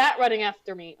is there a rat running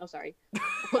after me? Oh, sorry.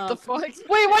 What the fuck? Wait,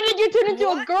 why did you turn into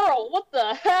a girl? What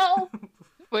the hell?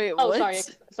 Wait, Oh, what? sorry.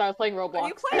 Sorry, I was playing Roblox. Are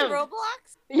you playing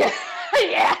Roblox? Yeah,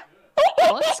 yeah.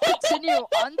 Let's continue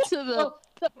on to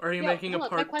the. Are you Yeah, making a hold on,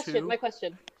 part my question, 2? My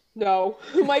question. No,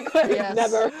 my question. Yes.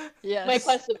 Never. Yes. My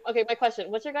question. Okay, my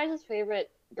question. What's your guys' favorite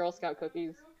Girl Scout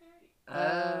cookies?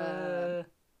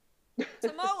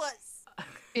 Samoas.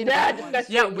 Peanut Yeah, butter ones.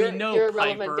 disgusting. Yeah, we You're- know, You're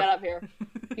irrelevant. Piper. Get up here.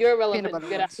 You're irrelevant. Peanut butter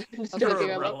Get up. ones. Just Okay. joking.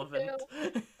 You're I love irrelevant.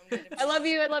 you. I love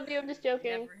you. I love you. I'm just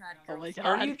joking. Never had Oh Girl my Scout.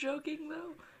 god. Are you joking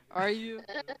though? Are you?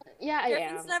 Yeah, I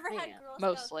Griffin's am. never I had am. Girl Scout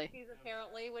Mostly. cookies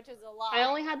apparently, which is a lie. I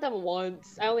only had them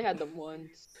once.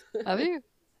 Have you?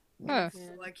 Huh. So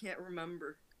I can't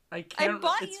remember. I I can't.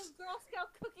 bought you it's, Girl Scout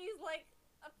cookies like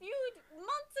a few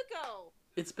months ago.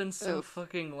 it's been so Oof.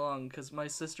 fucking long because my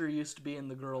sister used to be in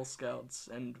the Girl Scouts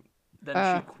and then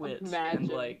Ah. she quit Imagine. and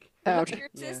like Ouch. Your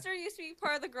Yeah. sister used to be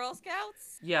part of the Girl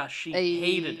Scouts. yeah she Hey.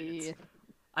 hated it.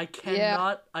 I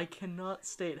cannot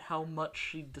state how much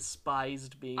she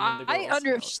despised being in the Girl I Scouts.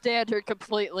 understand her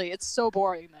completely. It's so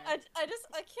boring there. I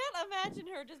can't imagine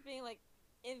her just being like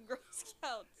in Girl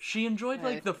Scouts. She enjoyed Hey.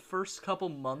 like the first couple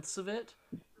months of it,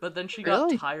 but then she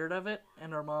Really? got tired of it,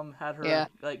 and her mom had her Yeah.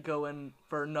 like go in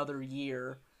for another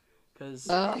year because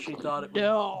Oh, she thought it would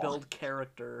no. build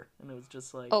character, and it was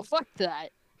just like Oh fuck that.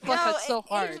 Fuck, that's so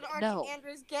hard. Agent Archie No.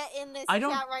 Andrews, get in this I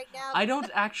don't- chat right now. I don't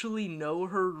actually know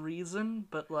her reason,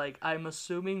 but like I'm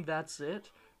assuming that's it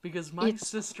because my It's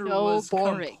sister so was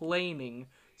boring. complaining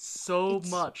so It's-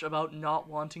 much about not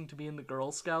wanting to be in the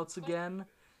Girl Scouts again.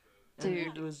 And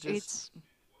Dude, it was just it's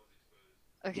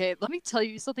okay. Let me tell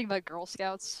you something about Girl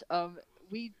Scouts.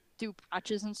 We do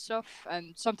patches and stuff,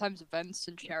 and sometimes events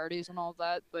and charities and all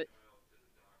that, but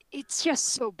it's just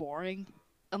so boring.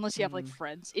 Unless you have like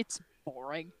friends, it's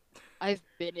boring. I've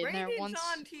been in there Brandon's once.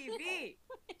 on TV.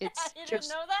 It's I didn't just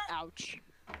know that. ouch.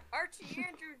 Archie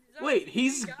Andrews is on wait, TV,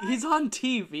 he's guys. he's on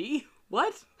TV.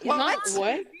 What? He's not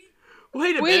what?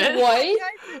 Wait a Wait, minute. what? You guys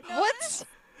didn't know What? this?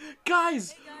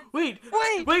 Guys, wait,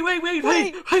 Wait! wait, Wait!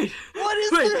 wait. What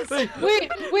is Wait, this?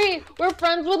 wait. Wait, we're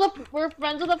friends with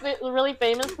a really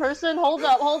famous person. Hold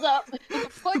up.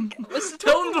 Fuck. Listen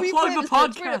Tell him to we plug play the this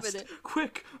match. Wait a podcast. minute.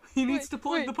 Quick, he needs Wait, to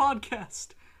plug wait. the podcast.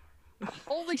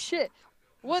 Holy shit!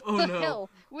 What Oh the no. hell?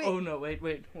 Wait. Oh no, wait,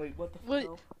 what the What?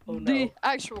 hell? Oh The no.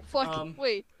 actual fucking Um,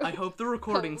 wait, I hope the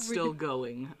recording's we- still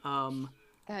going.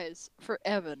 guys, for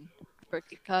Evan, for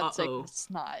God's sake, Uh-oh. it's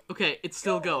not. Okay, it's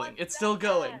still going. It's still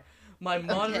going. My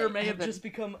monitor may have Evan. just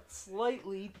become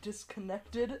slightly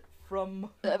disconnected from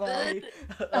my Evan.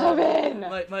 Evan.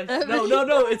 my Evan.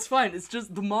 no, it's fine. It's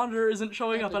just the monitor isn't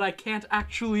showing up and I can't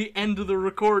actually end the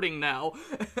recording now.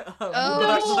 Oh,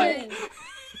 But, like, shit.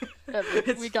 Evan,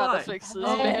 it's we gotta fine. fix this,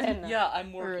 Um, man. Yeah,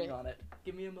 I'm working Alright. on it.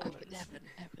 Give me a moment. Evan,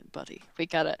 buddy, we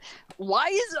gotta. Why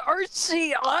is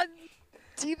Archie on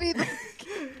TV?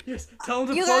 Yes, tell him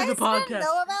to You plug guys the podcast. didn't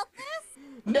know about this?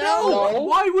 No! No.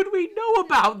 Why would we know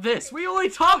about this? We only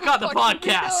talk on the Fuck,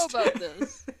 we know podcast. about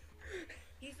this.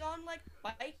 He's on like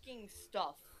Viking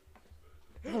stuff.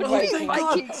 Oh, Right. thank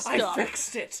Viking God! stuff. I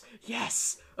fixed it.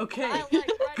 Yes. Okay. I like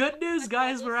Good Viking news,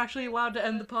 guys. We're stuff. actually allowed to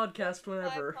end the podcast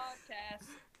whenever. Podcast.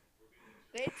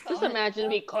 They Just tell imagine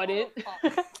we couldn't.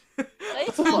 They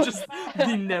tell Just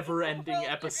the never-ending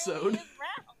episode.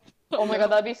 Oh my god,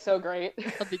 that'd be so great.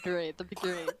 That'd be great. That'd be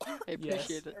great. I Yes.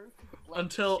 appreciate it.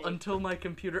 Until my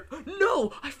computer.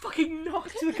 No! I fucking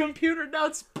knocked the computer. Now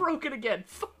it's broken again.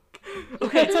 Fuck.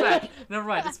 Okay, it's back. Never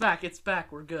mind. It's back. It's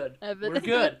back. We're good. Evan, We're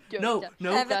good. Go, No, go.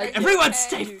 no. Evan, are you Everyone, okay?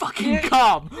 stay fucking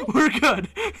calm. We're good.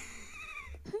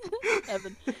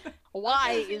 Evan,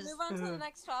 why Okay, should we is move on to the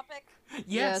next topic?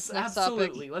 Yes, next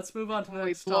absolutely. Let's move on to the we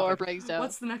next blow our topic. brains out?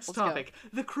 What's the next Let's go. topic?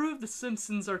 The crew of The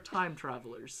Simpsons are time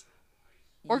travelers.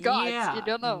 Or gods, you Yeah,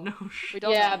 don't know. No We shit.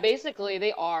 don't Yeah, know. basically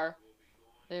they are.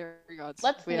 They're gods.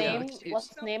 Let's We have no name excuse.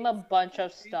 let's name a bunch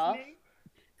of stuff.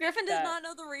 Griffin does that. not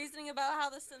know the reasoning about how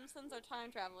the Simpsons are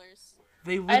time travelers.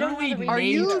 They I don't know literally the Are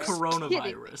named you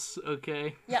coronavirus,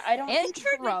 okay? Yeah, I don't. And They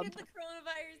predicted Trump the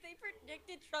coronavirus. They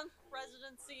predicted Trump's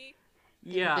presidency.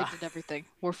 Yeah. predicted everything.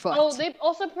 We're fucked. Oh, they've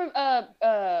also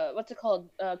what's it called?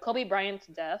 Kobe Bryant's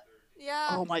death. Yeah.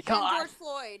 Oh my And God. George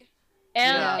Floyd.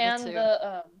 And Yeah, that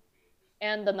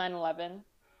and too. the 9/11.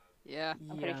 Yeah,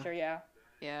 I'm pretty sure. Yeah.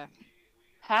 yeah.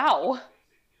 How?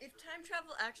 If time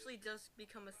travel actually does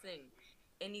become a thing,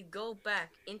 and you go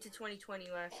back into 2020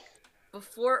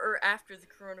 before or after the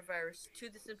coronavirus to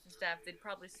the Simpsons staff, they'd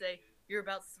probably say you're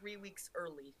about 3 weeks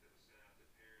early.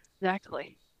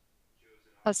 Exactly.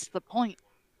 That's the point.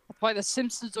 That's why the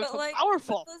Simpsons are But so like,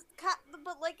 powerful.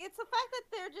 but like, it's the fact that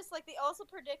they're just like they also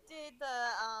predicted the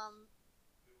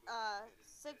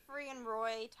Siegfried and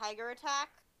Roy tiger attack.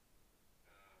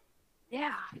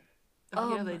 Yeah.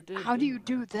 Oh, yeah, they did. How do you didn't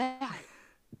do that?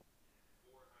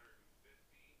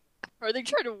 Are they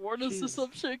trying to warn us or Jeez.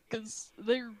 some shit? Because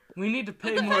they're... We need to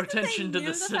pay But the more fact that they attention to knew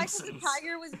The the fact that Simpsons. the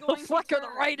tiger was The going fuck to are the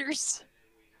turn. writers?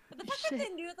 But the fact that they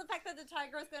knew the fact that the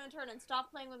tiger was going to turn and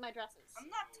stop playing with my dresses. I'm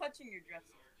not touching your dresses.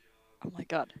 Oh my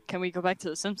god. Can we go back to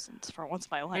the Simpsons for once in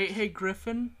my life? Hey,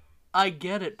 Griffin, I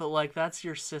get it, but like that's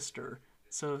your sister,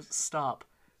 so stop.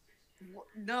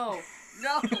 No,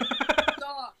 no,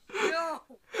 stop, no.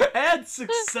 And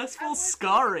successful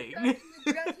scarring.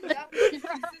 That was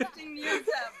 15 years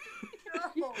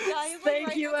after. No. Guys, like, Thank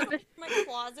right you, next to Evan. my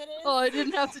closet is. Oh, I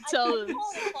didn't have to tell I him. can't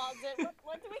call it a closet.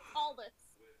 What do we call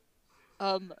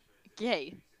this?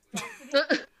 Gay.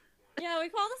 Yeah, we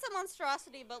call this a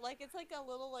monstrosity, but like it's like a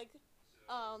little like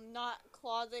not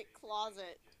closet.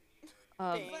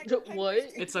 thing. What?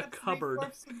 It's a cupboard.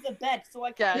 Of the bed, so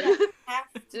I Yeah, kind of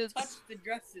have to it's- touch the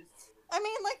dresses. I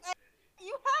mean, like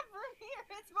you have room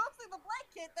here. It's mostly the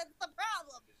blanket that's the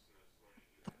problem.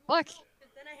 Fuck. But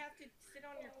then I have to sit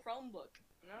on your Chromebook,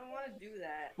 and I don't want to do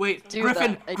that. Wait, Do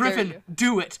Griffin, that. I dare Griffin, you.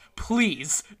 do it,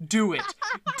 please, do it,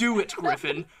 do it,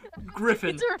 Griffin,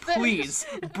 Griffin, It's revenge. please,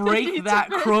 break It's that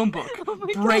revenge. Chromebook, Oh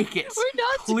my break God. it, We're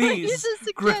not doing please, this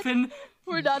again. Griffin.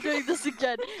 We're not doing this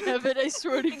again. Evan, I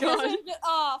swear to God. Get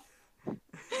off.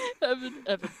 Evan,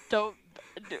 don't.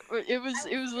 It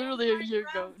was literally a year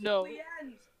ago. No.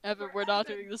 Evan, we're not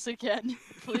doing this again.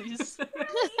 Please.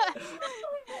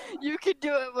 You can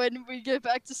do it when we get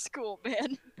back to school,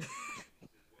 man.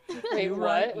 Wait, You're what?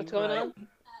 right, What's you're going right. on?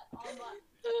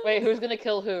 Wait, who's gonna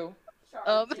kill who?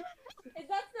 If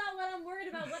that's not what I'm worried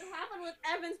about, what happened with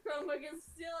Evan's Chromebook is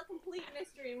still a complete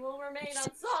mystery and will remain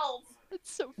unsolved.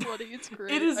 It's so funny. It's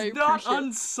great. It is I not appreciate it.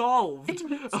 unsolved,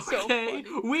 It's so okay?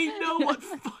 funny. We know what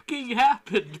fucking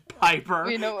happened, Piper.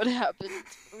 We know what happened.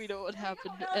 We know what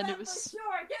happened, and it was.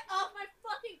 Sure, get off my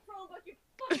fucking Chromebook, you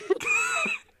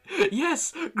fucking.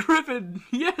 Yes, Griffin,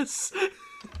 yes.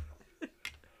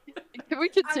 Can we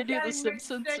continue getting The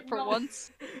Simpsons mixed for signals.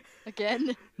 once?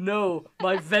 Again? No,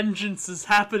 my vengeance is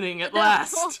happening at No.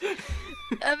 last.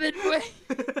 Evan, wait.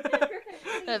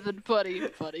 Evan, buddy.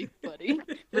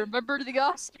 Remember the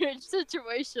ostrich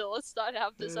situation. Let's not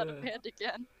have this out of hand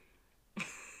again.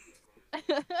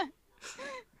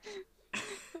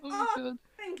 Oh my god.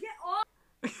 Get off!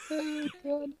 Oh my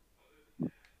god.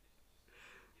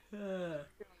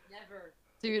 Never.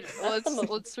 Dude, That's the most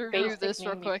let's review basic this real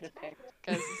name you quick. could've picked.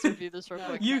 Guys, let's review this real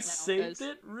quick. You right now, saved guys.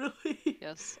 it, really?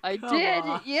 Yes, I Come did.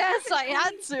 on. Yes, I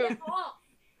had to. Get off!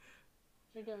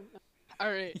 All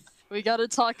right, we gotta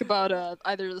talk about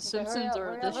either The Simpsons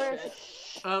or this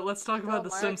shit. Let's talk about Oh, The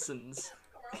Mark. Simpsons.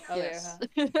 Oh, Yes.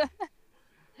 yeah.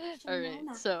 All right,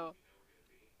 so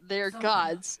they're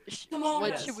gods. What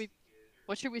Yes.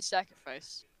 should we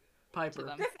sacrifice to Piper.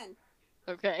 them? Griffin.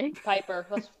 Okay, Piper.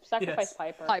 Let's sacrifice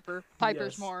Yes. Piper.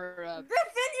 Piper's Yes. more.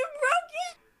 Griffin, you broke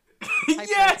it! Piper's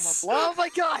Yes! more. Oh my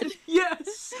god!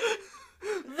 Yes!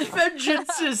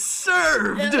 Vengeance is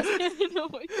served! Evan, oh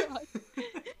my god!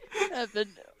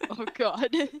 Evan, oh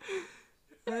god! Uh,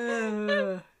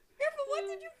 Griffin, what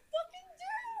did you fucking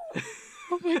do?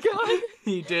 Oh my god!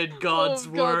 he did God's oh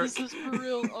work. god, this is for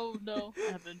real. Oh no,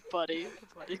 Evan, buddy,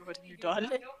 what have you done?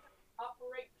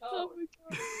 Operate Oh code. my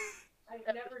god!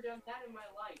 I've never done that in my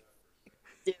life.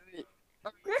 Damn it.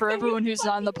 For everyone who's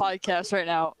on the podcast right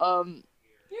now, You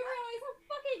realize how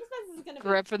fucking expensive it's gonna be.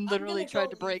 Griffin literally gonna tried go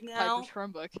to break leave now. Piper's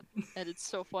Chromebook, and it's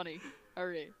so funny.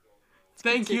 Alright,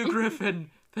 Thank you, Griffin.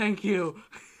 Thank you.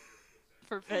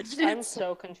 for I'm vengeance.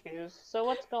 so confused. So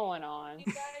what's going on? You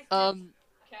guys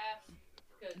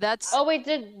cast. That's Oh wait,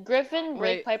 did Griffin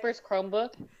break Wait. Piper's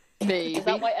Chromebook? maybe, Is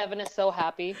that why Evan is so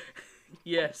happy?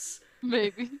 Yes.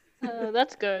 maybe.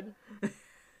 That's good.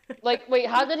 Like, wait,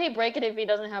 how did he break it if he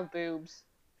doesn't have boobs?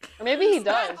 Or maybe he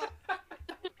does.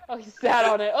 Oh, he sat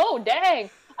on it. Oh, dang!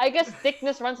 I guess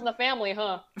thickness runs in the family,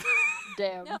 huh?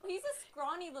 Damn. No, he's a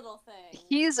scrawny little thing.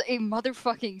 He's a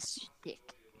motherfucking stick.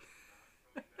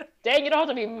 Dang, you don't have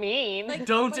to be mean. Like-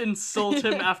 Don't insult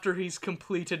him after he's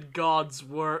completed God's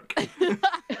work.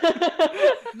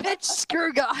 Bitch,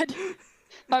 screw God.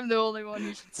 I'm the only one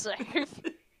you should save.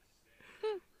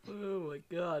 Oh my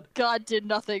god. God did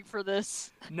nothing for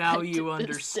this. Now I you did this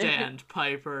understand,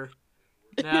 Piper.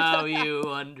 Now you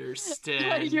Now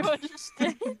understand. you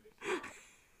understand.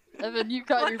 Evan, you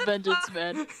got your vengeance,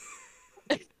 man.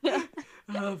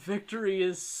 Victory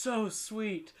is so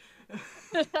sweet.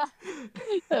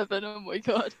 Evan, oh my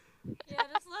god. Yeah,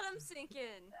 just let him sink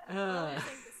in. Let him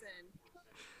sink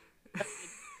this in.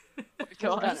 Oh my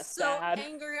god. I'm so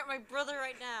angry at my brother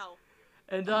right now.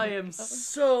 And I am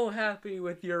so happy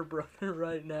with your brother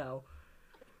right now.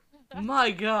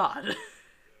 My god.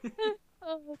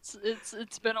 Oh,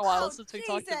 it's been a while since we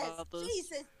talked about this.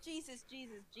 Jesus.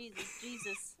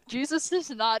 Jesus does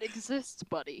not exist,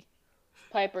 buddy.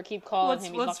 Piper, keep calling What's-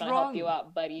 him. He's not what's gonna wrong? help you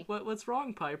out, buddy. What's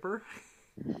wrong, Piper?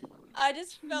 I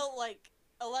just felt like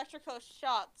electrical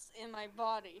shocks in my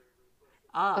body.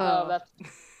 Ah. Oh, that's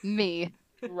Me.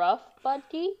 rough,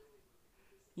 buddy.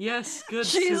 Yes, good.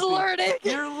 She's Soupy. learning.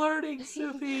 You're learning,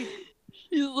 Soupy.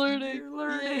 She's learning. You're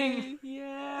learning.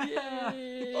 Yeah.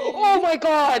 Yay. Oh my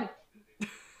god!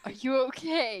 Are you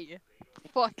okay?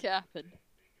 Fuck happened?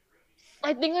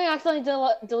 I think I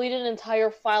accidentally deleted an entire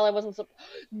file I wasn't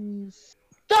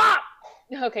Stop!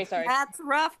 Okay, sorry. That's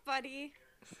rough, buddy.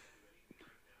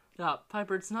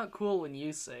 Piper, it's not cool when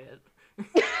you say it.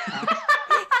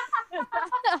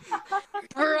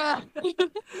 Bruh.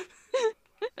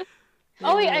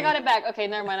 Oh wait, I got it back. Okay,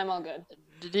 never mind, I'm all good.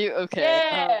 Did you? Okay.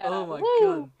 Yeah! Oh my Woo!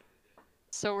 god.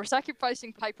 So we're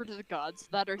sacrificing Piper to the gods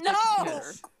that are No!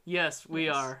 together. Yes, we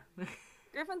are.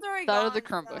 Griffin's already That or gone, the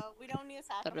Chromebook. so we don't need a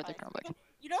That sacrifice. or the Chromebook.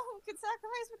 You know who could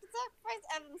sacrifice? We could sacrifice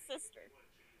Evan's sister.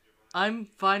 I'm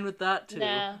fine with that too.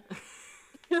 Nah.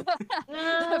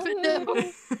 Evan, no.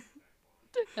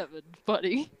 Evan,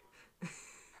 buddy.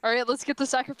 Alright, let's get the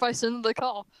sacrifice into the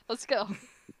call. Let's go.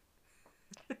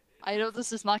 I know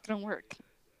this is not gonna work,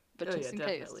 but Oh, just yeah, in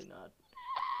case. definitely not.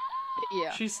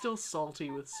 Yeah. She's still salty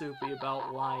with Soupy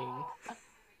about lying.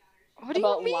 What do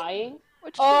About you mean? lying?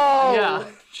 What you Oh! Yeah,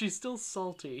 she's still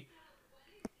salty.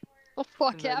 What the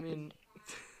fuck And I happened? mean,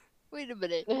 Wait a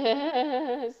minute.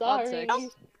 Sorry.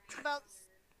 Context. About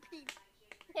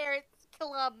parents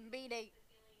club meeting.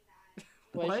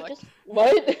 What?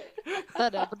 What?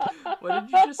 That happened. what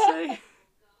did you just say?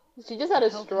 She just had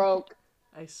a stroke.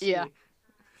 I see. Yeah.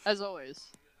 As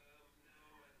always.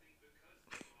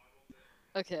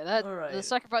 Okay, that the Alright.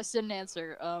 sacrifice didn't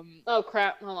answer. Oh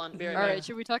crap! Hold on. Be right back. Alright,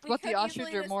 should we talk We about the could ostrich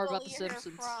easily or just more about the bully her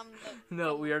Simpsons? from the-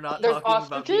 No, we are not There's talking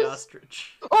about the ostriches?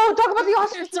 ostrich. Oh, talk about the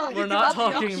ostrich. Talking We're not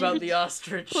about the talking about ostrich. the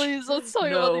ostrich. Please, let's talk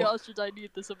about the No. ostrich. I need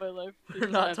this in my life. We're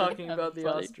not talking about the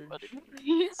ostrich.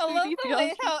 Please, I we love need the the way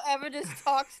ostrich. how Evan just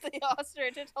talks to the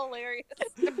ostrich. It's hilarious.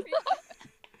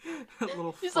 That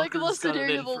little He's like, fucker's listen got here,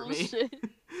 it you in for little me. shit.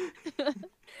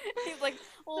 He's like,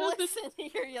 listen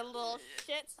here, you little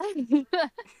shit.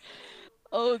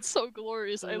 Oh, it's so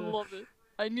glorious. I Ugh. love it.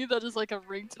 I need that as like a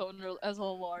ringtone or as an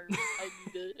alarm. I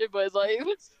need it in my life. Can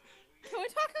we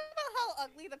talk about how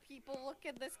ugly the people look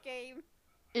in this game?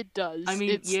 It does. I mean,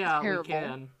 it's yeah, terrible. we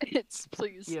can. It's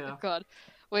please. Yeah. Oh God.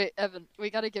 Wait, Evan, we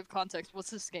gotta give context.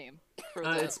 What's this game for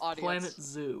the It's audience? Planet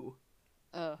Zoo.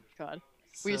 Oh God.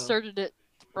 We So- started it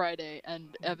Friday,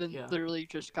 and Evan Yeah. literally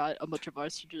just got a bunch of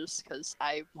ostriches because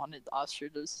I wanted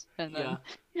ostriches, and then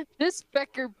Yeah. this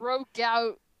Becker broke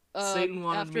out. Satan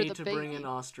wanted after me the to baby. bring in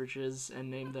ostriches and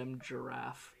name them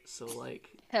Giraffe. So, like,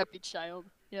 Happy child.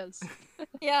 Yes.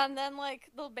 Yeah, and then like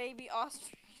the baby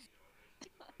ostrich.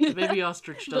 the baby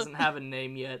ostrich doesn't have a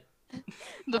name yet.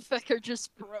 The Becker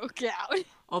just broke out.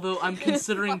 Although I'm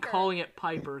considering Fucker. calling it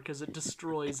Piper because it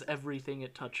destroys everything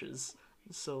it touches.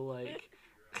 So, like,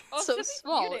 Oh, so Sippy's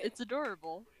small. muted. It's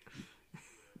adorable.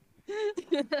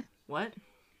 what?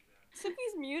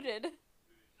 Sippy's muted.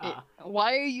 Ah,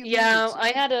 Why are you? Yeah, muted?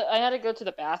 I had to go to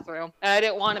the bathroom. I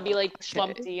didn't want to be like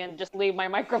schlumpty and just leave my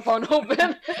microphone open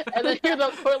and then hear the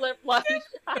toilet flush.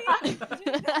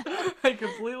 I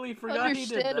completely forgot he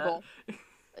did that. Understandable.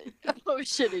 Oh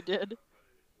shit, he did.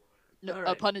 No,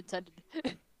 Alright. pun intended.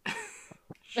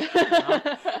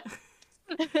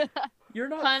 You're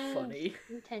not Pun funny.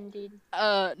 intended.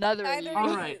 Neither are Neither you. are you.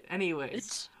 Alright, anyways.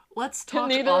 It's Let's talk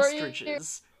Neither are you.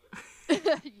 ostriches.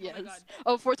 yes.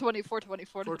 Oh, 420, 420,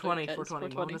 420, guys,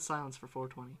 420. Moment of silence for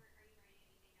 420.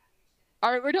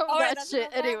 Alright, we're doing Alright, that that's shit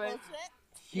enough of that anyway. bullshit.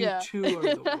 You Yeah. two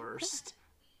are the worst.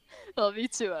 Well, me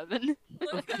too, Evan.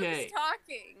 Look Okay.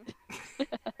 who's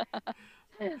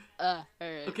talking.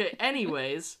 Alright. Alright. Okay,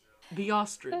 anyways, the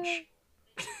ostrich.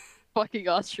 Fucking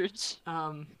ostrich.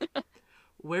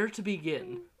 Where to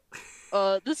begin?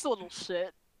 This little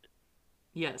shit.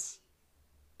 Yes,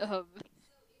 Um,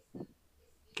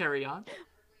 carry on.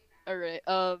 alright,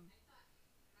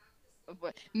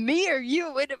 me or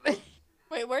you? Wait a minute.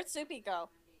 Wait, where'd Soupy go?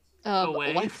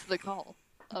 Away? Left the call.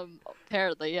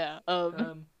 Apparently, yeah.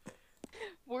 Um,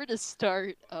 Where to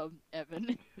start,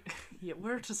 Evan? yeah,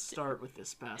 where to start with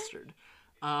this bastard?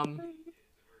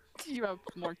 You have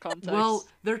more context. Well,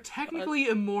 they're technically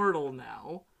immortal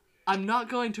now. I'm not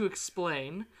going to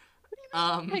explain.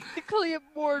 Technically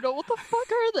immortal. What the fuck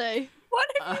are they? What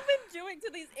have you been doing to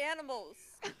these animals?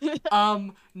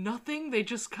 Nothing. They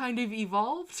just kind of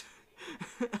evolved.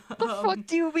 What the fuck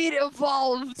do you mean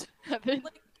evolved, Evan?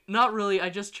 Not really. I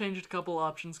just changed a couple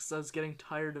options because I was getting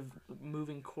tired of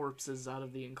moving corpses out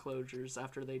of the enclosures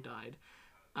after they died.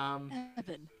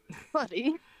 Evan,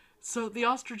 buddy. So the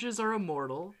ostriches are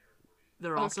immortal.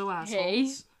 They're also Okay.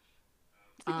 assholes.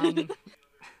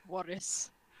 What is?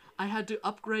 I had to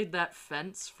upgrade that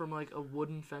fence from like a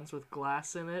wooden fence with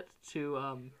glass in it to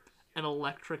an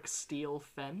electric steel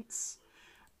fence.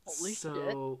 Holy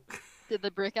so Did they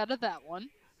break out of that one?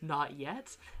 not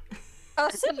yet. Oh,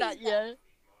 Not yet.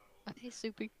 Okay,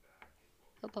 Soupy.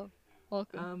 Hello.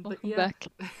 Welcome. But Welcome yeah. back.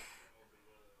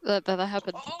 That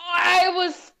happened. Oh, I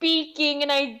was speaking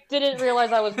and I didn't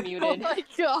realize I was Oh muted. my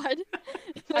god.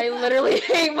 I literally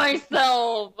hate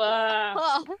myself.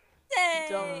 Oh,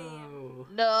 Dang. Oh.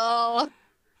 no.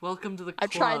 Welcome to the I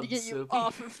club, tried to get you Soupy.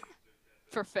 off of,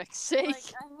 for fuck's sake.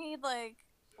 Like, I need, like,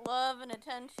 love and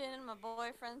attention. My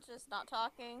boyfriend's just not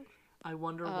talking. I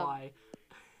wonder why.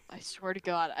 I swear to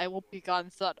God, I will be gone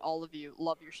thought all of you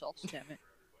love yourselves, damn it.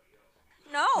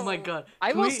 No. Oh my god. I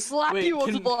Can will we- slap wait, you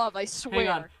with can- love, I Hang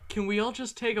swear. on. Can we all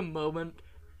just take a moment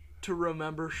to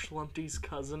remember Schlumpty's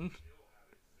cousin?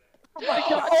 Oh my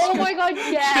god. Oh my god,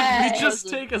 Can yes! we just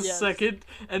Cousin, take a yes. second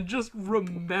and just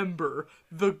remember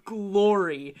the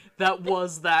glory that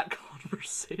was that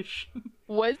conversation?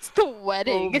 What's the Oh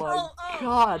wedding? my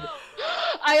god.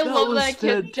 I That love was that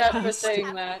kid just for fantastic.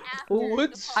 saying that.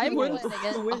 What's I'm What's winning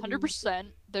it 100%.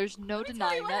 There's no Let me tell you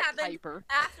denying what that, happened Piper.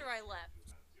 after I left.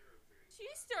 She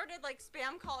started, like,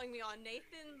 spam calling me on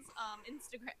Nathan's,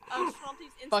 Instagram,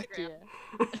 Schlumpty's Instagram. Fuck yeah.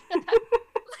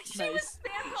 Like, she was Nice.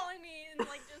 spam calling me and,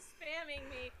 like, just spamming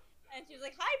me. And she was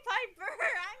like, "Hi, Piper,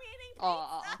 I'm eating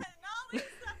Aw. pizza," and all this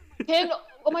stuff. I'm like, Can,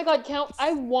 oh my god, count.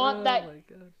 I want that, my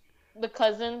god. the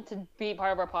cousin to be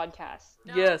part of our podcast.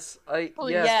 No. Yes, I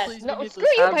Please. yes. Yes. please, No, we need screw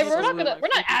this. you, Piper. We're not Absolutely. gonna. We're not We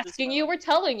need this asking you. one. We're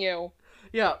telling you.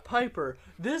 Yeah, Piper,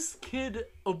 this kid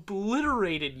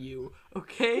obliterated you,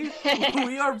 okay?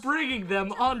 We are bringing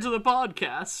them onto the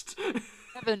podcast.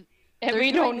 Evan, And They're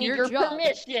we don't doing need your your job.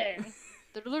 permission.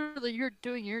 they're literally, you're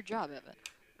doing your job, Evan.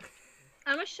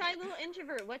 I'm a shy little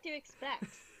introvert. What do you expect?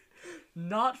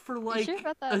 Not for like sure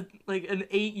about that? like an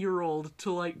 8-year-old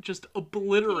to like just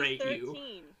obliterate He's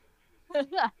you. 13.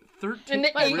 13. And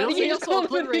the Wait, Really? he You also told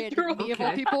me obliterated you're me of all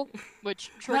okay. people,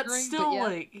 which triggering, That's still but yeah.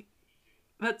 like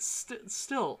that's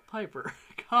still Piper.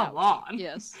 Come on.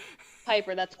 Yes.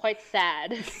 Piper, that's quite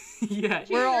sad. Yeah.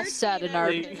 We're all 13, sad in I our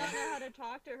did opinion. not know how to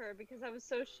talk to her because I was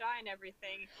so shy and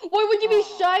everything. Why would you be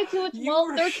Aw. shy to a You 12,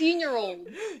 were- 13-year-old?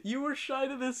 You were shy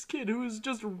to this kid who was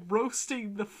just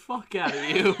roasting the fuck out of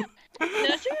you. No, she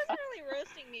wasn't really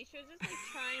roasting me. She was just like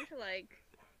trying to like.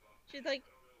 She's like,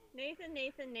 Nathan,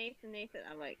 Nathan, Nathan, Nathan.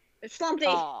 I'm like, it's Schlumpty.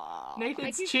 Aww.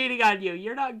 Nathan's keep- cheating on you.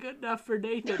 You're not good enough for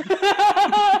Nathan.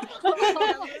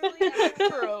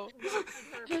 Bro.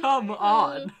 Come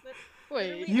on.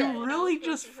 Wait. Yeah, You I really was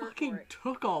just roasting her fucking for it.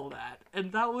 took all that,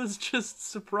 and that was just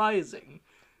surprising.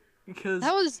 Because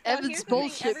That was Well, Evan's here's the thing,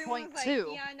 bullshit everyone point was like, too.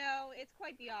 Yeah, no, it's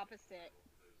quite the opposite.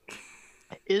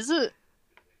 Is it?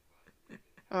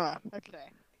 Okay.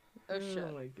 Oh oh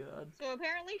shit. my god. So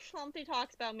apparently Schlumpty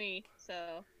talks about me.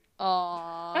 So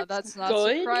Aw, That's that's not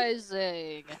good.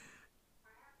 surprising.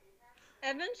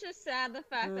 Evan's just sad the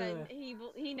fact Ugh. that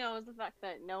he knows the fact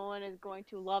that no one is going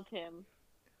to love him.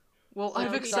 Well, So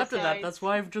I've he accepted that. decides- That's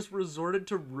why I've just resorted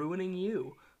to ruining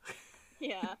you.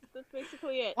 Yeah, that's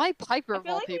basically it. Why Piper I of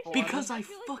feel all like we people? should- Because I I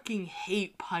feel like- fucking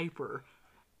hate Piper.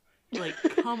 Like,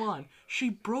 come on. She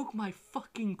broke my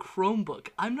fucking Chromebook.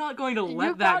 I'm not going to You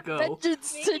let that got go. vengeance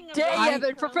Speaking of today, I-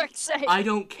 Evan, for fuck's sake. I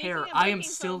don't Speaking care. of I am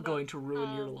breaking still Chromebooks, going to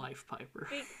ruin your um, life, Piper.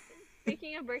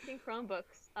 Speaking of breaking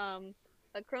Chromebooks,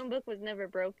 a Chromebook was never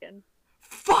broken.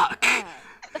 Fuck!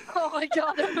 Oh my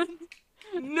god, Evan.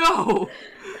 No!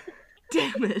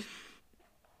 Damn it.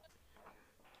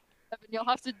 Evan, you'll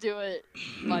have to do it.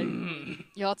 Like,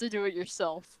 you'll have to do it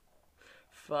yourself.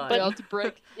 Fine. You'll have to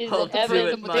break. Is I'll do Evan it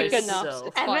thick myself. enough?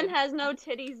 It's Evan fine. has no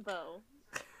titties though.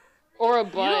 Or a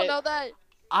You don't butt. know that?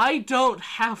 I don't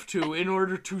have to in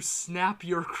order to snap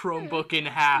your Chromebook in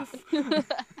half.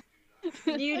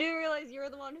 You do realize you're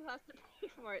the one who has to pay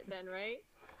for it then, right?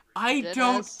 I Deadass?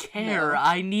 don't care. No.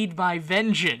 I need my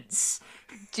vengeance.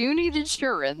 Do you need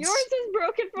insurance? Yours is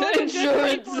broken for like a good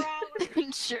Insurance. 24 hours.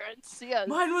 Insurance, yes.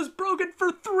 Mine was broken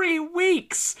for 3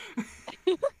 weeks.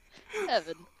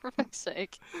 Evan, for fuck's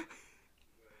sake.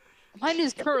 Mine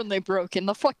is currently broken.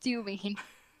 The fuck do you mean?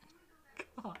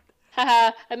 God.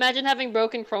 Haha, imagine having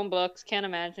broken Chromebooks. Can't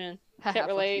imagine. Haha, Can't fuck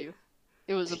relate. you.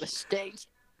 It was a mistake.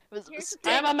 It was a Here's the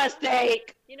mistake. I'm a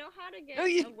mistake! You know how to get No,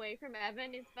 you- away from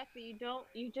Evan is the fact that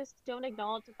you just don't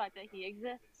acknowledge the fact that he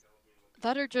exists.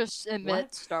 That or just admit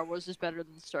What? Star Wars is better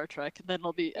than Star Trek, and then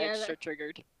I'll be Yeah, extra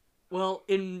triggered. Well,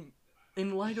 in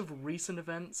light of recent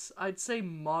events, I'd say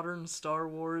modern Star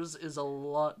Wars is a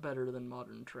lot better than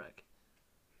modern Trek.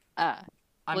 Ah.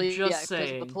 I'm well, just yeah, 'cause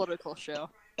saying. of the political show.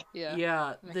 Yeah.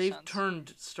 Yeah, makes they've sense.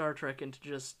 turned Star Trek into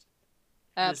just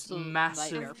Absolute this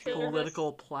massive nightmare.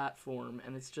 political platform,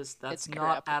 and it's just that's It's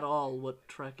not crap. at all what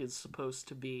Trek is supposed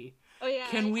to be. Oh yeah.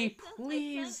 Can I we sent- I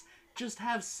please sent- just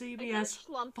have I CBS sent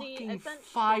Schlumpy- I fucking sent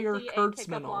fire Schlumpy a Kurtzman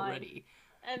pickup line. already?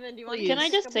 Evan, do you want Please. Can I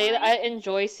just pick up say that line? I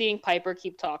enjoy seeing Piper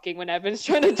keep talking when Evan's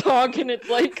trying to talk, and it's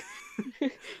like,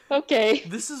 okay.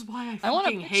 This is why I I want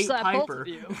to fucking bitch hate slap both Piper. of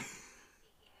you.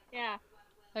 Yeah.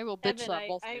 I will bitch Evan, slap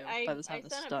both of I, you I, by the time I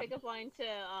this is sent a done. pickup line to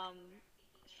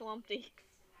Schlumpy.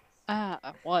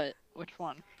 Ah, what? Which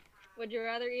one? Would you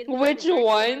rather eat a pound Which of bricks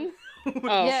one?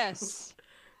 Oh. Yes.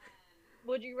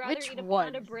 Would you rather Which eat a one?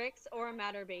 pound of bricks or a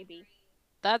Matter Baby?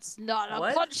 That's not a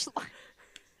What? punchline.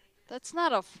 That's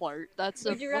not a flirt. That's a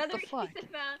Would you what rather the fuck? eat a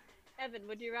pound? Evan,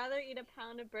 would you rather eat a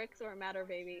pound of bricks or a Matter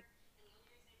Baby?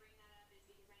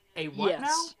 A what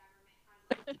yes.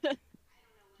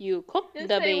 You cook Just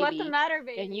the say what's a baby, Matter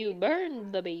Baby. and you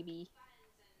burn the baby.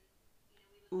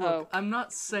 now? Look, Oh. I'm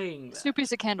not saying that.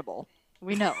 Snoopy's a cannibal.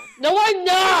 We know. No, I'm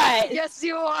not! Yes,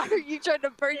 you are. You tried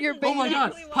to burn your baby. Oh my god,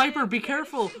 exactly why Piper, I'm be so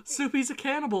careful! stupid. Soupy's a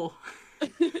cannibal!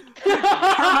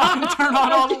 Turn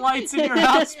on all the lights in your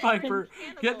house, Piper!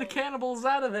 Get the cannibals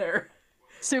out of there!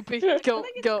 Soupy, think go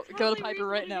it's to totally Piper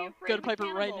right reasonable now. to be Go afraid to of a Piper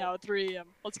right cannibal. now at 3 a.m.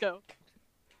 Let's go.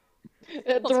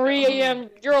 At 3 a.m.,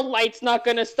 your light's not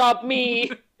gonna stop me.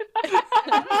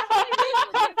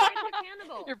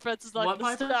 Your friends is not What,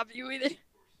 gonna Piper? stop you either.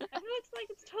 I feel like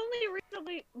it's totally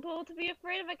reasonable to be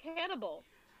afraid of a cannibal.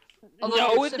 Although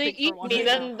No, you're if they sipping for eat one me, right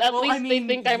then now. at Well, least I mean,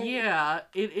 they think I'm. yeah,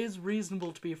 it is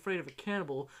reasonable to be afraid of a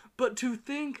cannibal, but to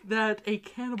think that a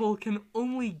cannibal can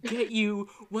only get you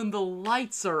when the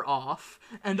lights are off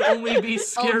and only be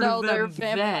scared no, of they're them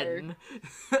vampire. then,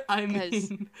 I Guys,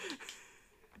 mean...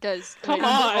 Guys, Come wait,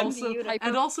 on. Also, Piper-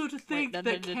 and also to think no, that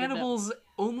no, no, no, no. cannibals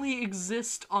only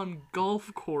exist on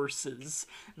golf courses.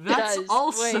 That's Guys,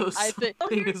 also wait, I think-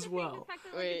 something Here's as the thing, well. the fact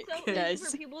that, Wait, it's so guys.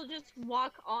 easy for people to just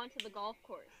walk onto the golf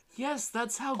course. Yes,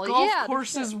 that's how Well, golf yeah, that's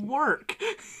courses work.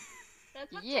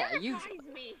 That's what Yeah, you- terrifies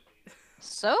me.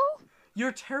 So?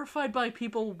 You're terrified by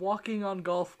people walking on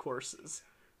golf courses.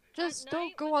 Just At don't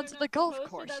night, go when onto they're the not golf supposed to,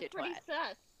 course, that's you pretty twat.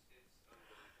 sus.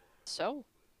 So?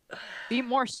 Be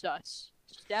more sus.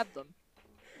 Stab them.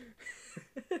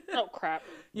 Oh crap!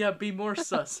 Yeah, be more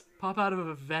sus. Pop out of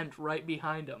a vent right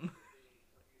behind them.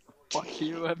 Fuck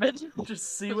you, Evan.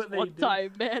 Just see Just what they one do.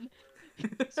 time, man.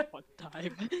 Just one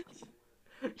time.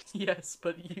 Yes,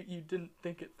 but you didn't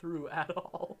think it through at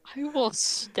all. I will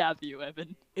stab you,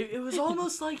 Evan. It was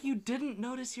almost like you didn't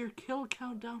notice your kill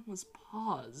countdown was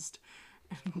paused.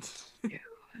 And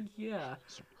yeah.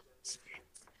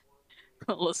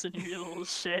 Listen, you little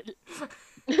shit.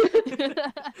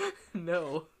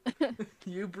 No.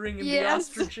 You bring in Yes.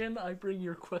 the ostrichen, I bring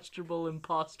your questionable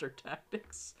imposter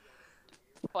tactics.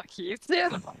 Fuck you, too.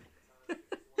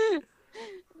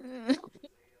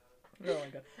 Oh my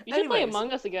god. You should play Anyways.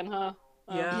 Among Us again, huh?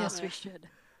 Yeah. Yes, we should.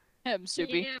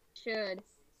 Soupy. Yeah, should.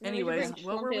 Anyways,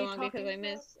 what were we along because talking I about?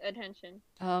 miss attention.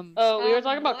 Oh, we were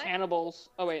talking about What? cannibals.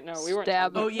 Oh wait, no, we weren't.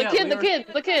 Stab. talking Oh, about- yeah, the kid, we the were- kid,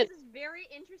 the kid. This is very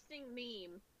interesting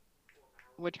meme.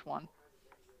 Which one?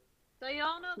 So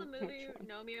y'all know the movie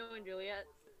Romeo and Juliet?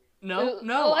 No, Oh,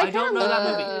 no, I I don't know that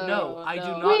movie. kinda- No, I do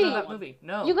no. not know Wait. that movie.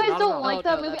 No. You guys not at don't all. like Oh,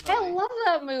 that no, movie? that I movie. love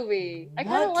that movie. I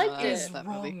kind of What liked is it. that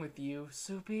wrong movie. with you,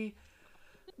 Soupy?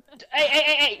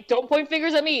 Hey! Don't point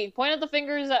fingers at me. Point at the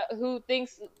fingers at who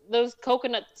thinks those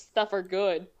coconut stuff are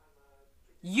good.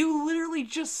 You literally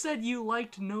just said you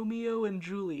liked Romeo and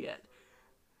Juliet.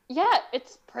 Yeah,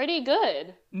 it's pretty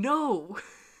good. No.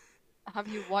 Have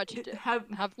you watched it? Have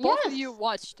both of Yes. you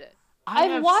watched it? I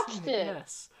I've have watched seen it.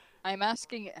 Yes. I'm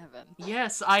asking Evan.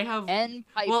 Yes, I have. And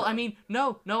Piper. Well, I mean,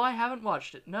 no, I haven't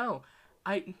watched it. No.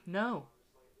 No.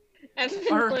 And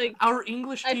then, Our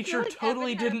English I feel teacher like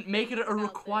totally Evan had didn't make it a faith about this. I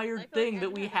required feel like thing that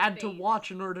Evan we had had to faith.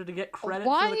 watch in order to get credit for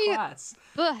Why? the class.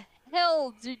 The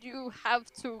hell did you have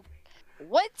to?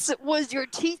 What was your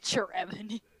teacher,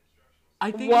 Evan?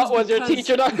 I think what was your because-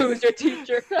 teacher? Not who was your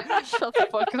teacher? Shut the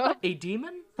fuck up. A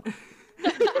demon?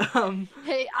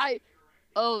 Hey,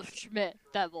 Oh, Schmidt,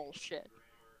 that little shit.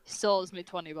 Still owes me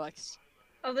 $20.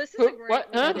 Oh, this is Who- a great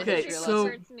what? one. Huh? I didn't Okay, realize so-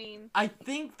 its name. I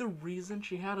think the reason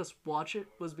she had us watch it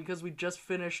was because we just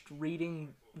finished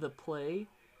reading the play,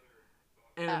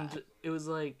 and it was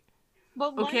like,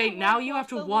 But why okay, not now watch you have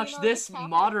to the watch Leonardo this DiCaprio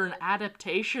modern one?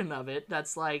 adaptation of it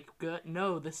that's like, good.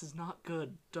 No, this is not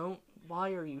good.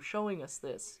 Why are you showing us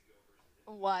this?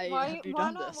 Why have you why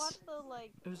done not this? watch the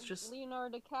It was just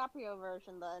Leonardo DiCaprio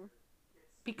version then?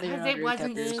 because Leonardo it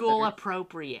wasn't DiCaprio is school better.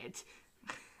 appropriate.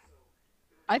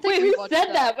 I think Wait, we who watched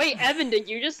said that? Wait, Evan, did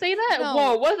you just say that? No.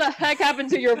 Whoa, what the heck happened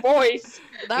to your voice?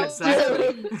 That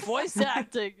Exactly. was voice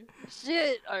acting.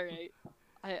 Shit. All right.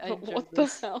 I enjoyed What the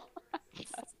this. hell?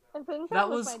 I think That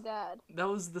was was- my dad. That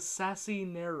was the sassy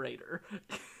narrator.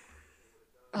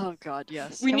 Oh God,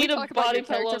 yes. We Can need a talk about body your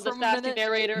pillow character of the for a sassy minute?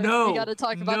 narrator. No. We gotta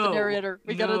talk about the no, narrator.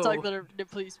 We gotta talk no. about the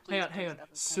please. Hang on, please, hang on. Evan,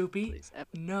 Soupy, please, Evan,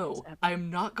 no, please, Evan. I'm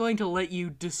not going to let you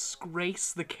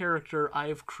disgrace the character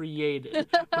I've created.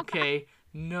 Okay?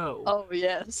 No. Oh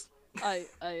yes. I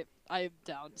am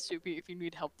down, Soupy. If you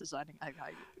need help designing, I got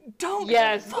you. Don't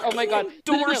Yes. Oh my God. fucking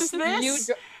endorse no.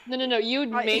 this. No. You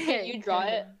make it. You draw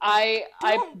it. Don't. I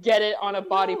get it on a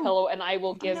body No. pillow, and I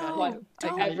will give No. one to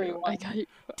Don't. everyone. I got you.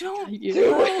 Don't you.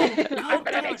 Do no, it. God I'm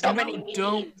gonna damn make it, so no, many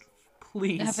don't.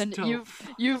 Please Evan, don't.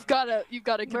 you've gotta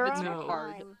convince me No.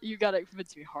 hard. You gotta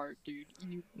convince me hard, dude.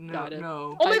 You No, got it.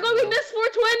 no. Oh my God, we missed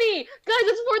 420! Guys,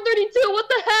 it's 432. What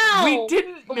the hell? We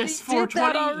didn't We miss did that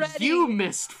 420. already. You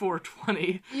missed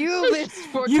 420. You missed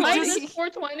You I 420. just- missed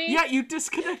 420. Yeah, you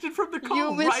disconnected from the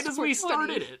call missed right as we 420.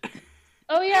 started it.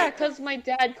 Oh yeah, because my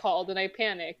dad called and I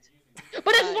panicked.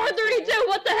 But it's 432.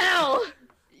 What the hell?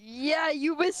 Yeah,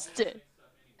 you missed it.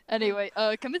 Anyway,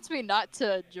 convince me not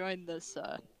to join this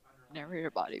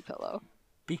narrator body pillow.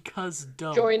 Because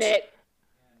don't. Join it.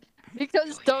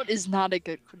 Because don't is not a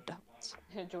good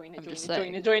don't. Join it. I'm Join just it.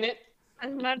 saying. Join it. Join it.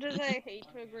 As much as I hate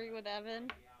to agree with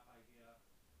Evan,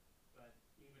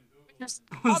 Just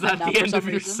Was comment that now the for end some of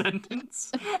your reason.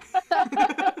 sentence?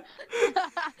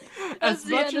 That's As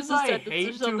the much end of as the I sentence, hate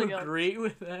there's to something else. agree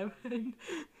with Evan.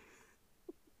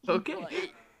 Okay.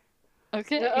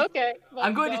 Okay. Yeah, okay. but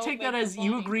I'm going to don't take that make as the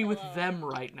you body agree with pillow. them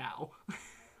right now.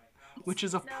 Which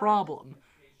is a problem.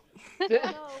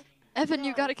 no, Evan,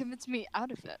 you No. gotta convince me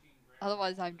out of it.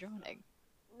 Otherwise, I'm joining.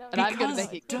 no, And I'm gonna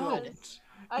Because make it don't. good.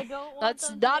 I don't want That's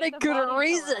them to not a make the good body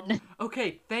reason. pillow.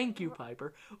 Okay, thank you,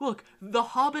 Piper. Look, The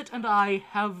Hobbit and I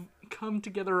have come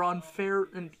together on fair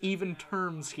and even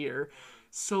terms here.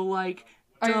 So, like,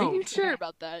 don't. Are you sure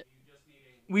about that?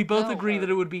 We both No. agree that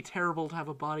it would be terrible to have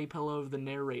a body pillow of the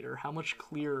narrator. How much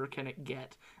clearer can it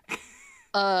get?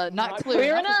 Not Not clear,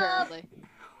 clear enough, enough. apparently.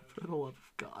 For the love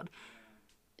of God.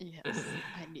 Yes,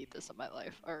 I need this in my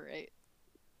life. Alright,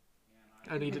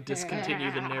 I need to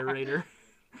discontinue the narrator.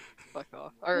 fuck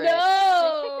off. Alright.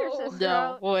 No.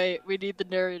 No, wait, we need the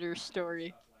narrator's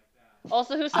story.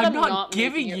 Also, who said I'm I'm not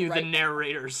giving making it you the right?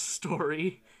 narrator's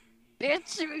story.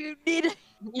 Bitch, you need it.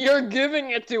 You're giving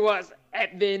it to us,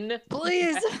 Evan.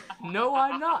 Please. No,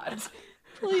 I'm not.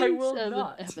 Please, I will Evan,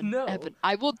 not. Evan, No. Evan.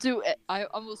 I will do it. I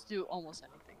almost do almost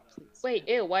anything. Please. Wait,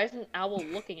 ew, why is an owl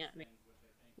looking at me?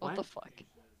 What What? the fuck?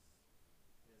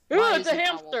 Ooh, Why it's is a an owl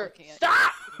hamster! looking at you?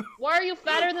 Stop! Why are you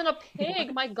fatter than a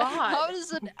pig? My god! How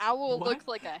does an owl What? look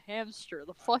like a hamster?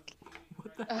 The fuck?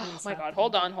 What the hell Oh is my god, happening?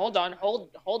 hold on, hold on,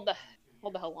 hold the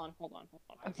hell on, hold on.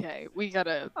 Okay, we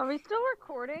gotta. Are we still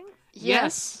recording?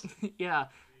 Yes. Yeah.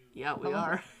 Yeah, we Hello?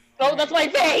 are. Oh, that's my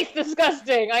face!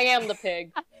 Disgusting! I am the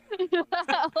pig.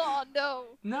 Oh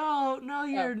no. No,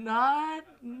 you're not.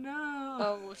 No.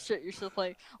 Oh well, shit, you're still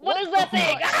playing. What is that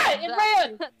thing? Ah, it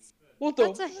ran! That's, What the?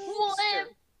 that's a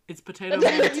hamster. It's Potato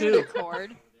That's Man a 2.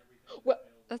 Unicorn. What?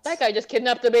 That's That guy just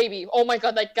kidnapped a baby. Oh my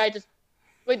god, that guy just.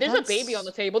 Wait, there's a That's- baby on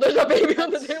the table. There's a baby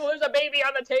on the table. There's a baby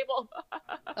on the table.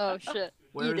 Oh shit.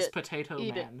 Where Eat is it. Potato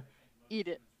Eat it. Man? Eat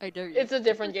it. I dare you. It's a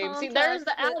different game. See, there's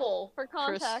the Context, owl. For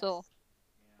context, Crystal.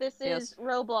 this Yes. is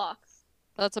Roblox.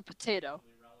 That's a potato.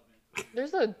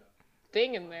 There's a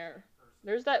thing in there.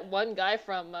 There's that one guy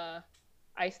from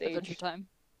Ice Adventure Age. Time.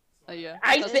 Oh yeah.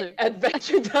 Ice that's Age it.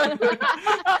 Adventure Time.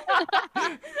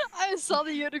 I saw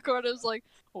the unicorn. I was like,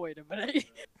 wait a minute.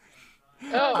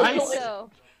 Oh, Ice- look, So,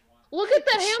 look at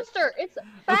that hamster. It's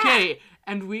fat. Okay,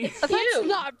 and we. It's That's cute.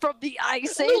 not from the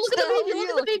Ice Age. Look at the hell baby. are Look you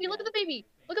at the baby. looking Look at the baby.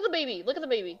 Look at the baby. Look at the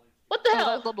baby. What the Oh, hell?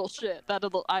 that little shit. That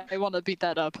little. I want to beat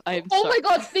that up. I am Oh sorry. my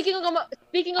god, speaking of my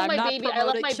I'm not baby, I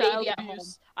left promoting my child baby at home.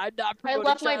 abuse. I'm not I promoting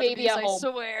left my child baby abuse, at home.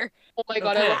 I swear. Oh my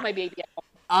god, Okay. I left my baby at home.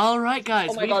 All right, guys.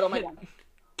 Oh my we've god, oh my hit- god.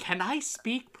 Can I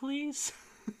speak, please?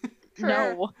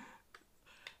 No.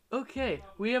 Okay,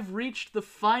 we have reached the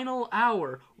final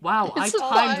hour. Wow, I It's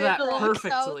timed that final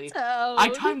perfectly. countdown. I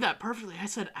timed that perfectly. I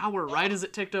said hour right as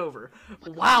it ticked over.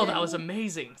 Wow, that was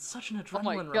amazing. Such an Oh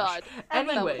my adrenaline rush. god.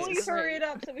 Anyways, Please hurry it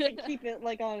up so we can keep it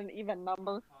like on an even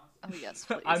number. Oh yes,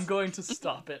 please. I'm going to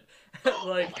stop it at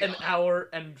like an hour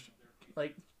and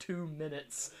like 2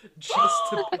 minutes just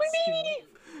to piss you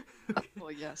off. Oh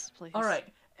yes, please. All right.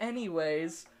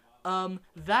 Anyways,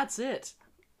 that's it.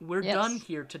 We're Yes. done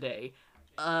here today.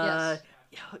 Yes.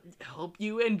 Hope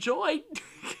you enjoyed.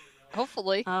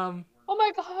 Hopefully. Oh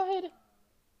my god.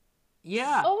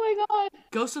 Yeah. Oh my god.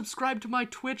 Go subscribe to my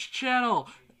Twitch channel.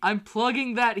 I'm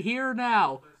plugging that here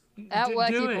now. At do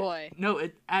Wacky it. Boy. No,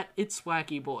 it's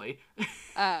Wacky Boy.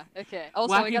 Ah, okay.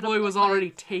 Also, I Wacky gotta Boy plug was my- already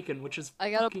taken, which is I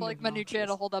gotta fucking plug my new obnoxious.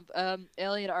 channel. Hold up.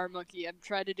 Alien Art Monkey. I'm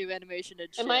trying to do animation and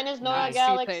shit. And mine is Nora Nice.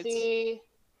 Galaxy.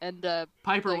 And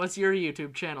Piper, like, what's your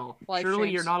YouTube channel? live Surely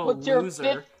streams. you're not a What's your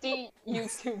loser. 50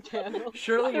 YouTube channel?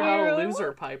 Surely you're not a True.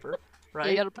 loser, Piper. Right?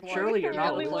 You gotta plug Surely it. you're You not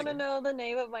a really loser. want to loser. know the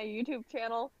name of my YouTube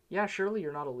channel? Yeah, surely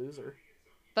you're not a loser.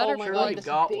 better Oh my Surely god, plug this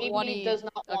got baby 20 does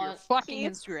not of your want. fucking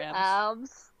Keith Instagrams.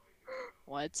 Abs.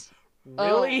 What?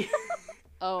 Really?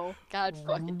 Oh, god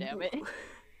fucking damn it.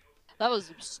 That was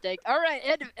a mistake. Alright,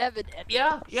 Evan.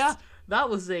 Yeah, that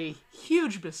was a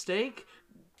huge mistake.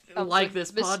 Like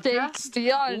this mistake podcast.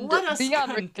 beyond, Let us beyond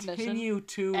recognition. continue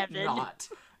to Evan. not.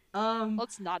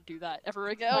 Let's not do that ever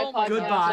again. My Oh my podcast Goodbye.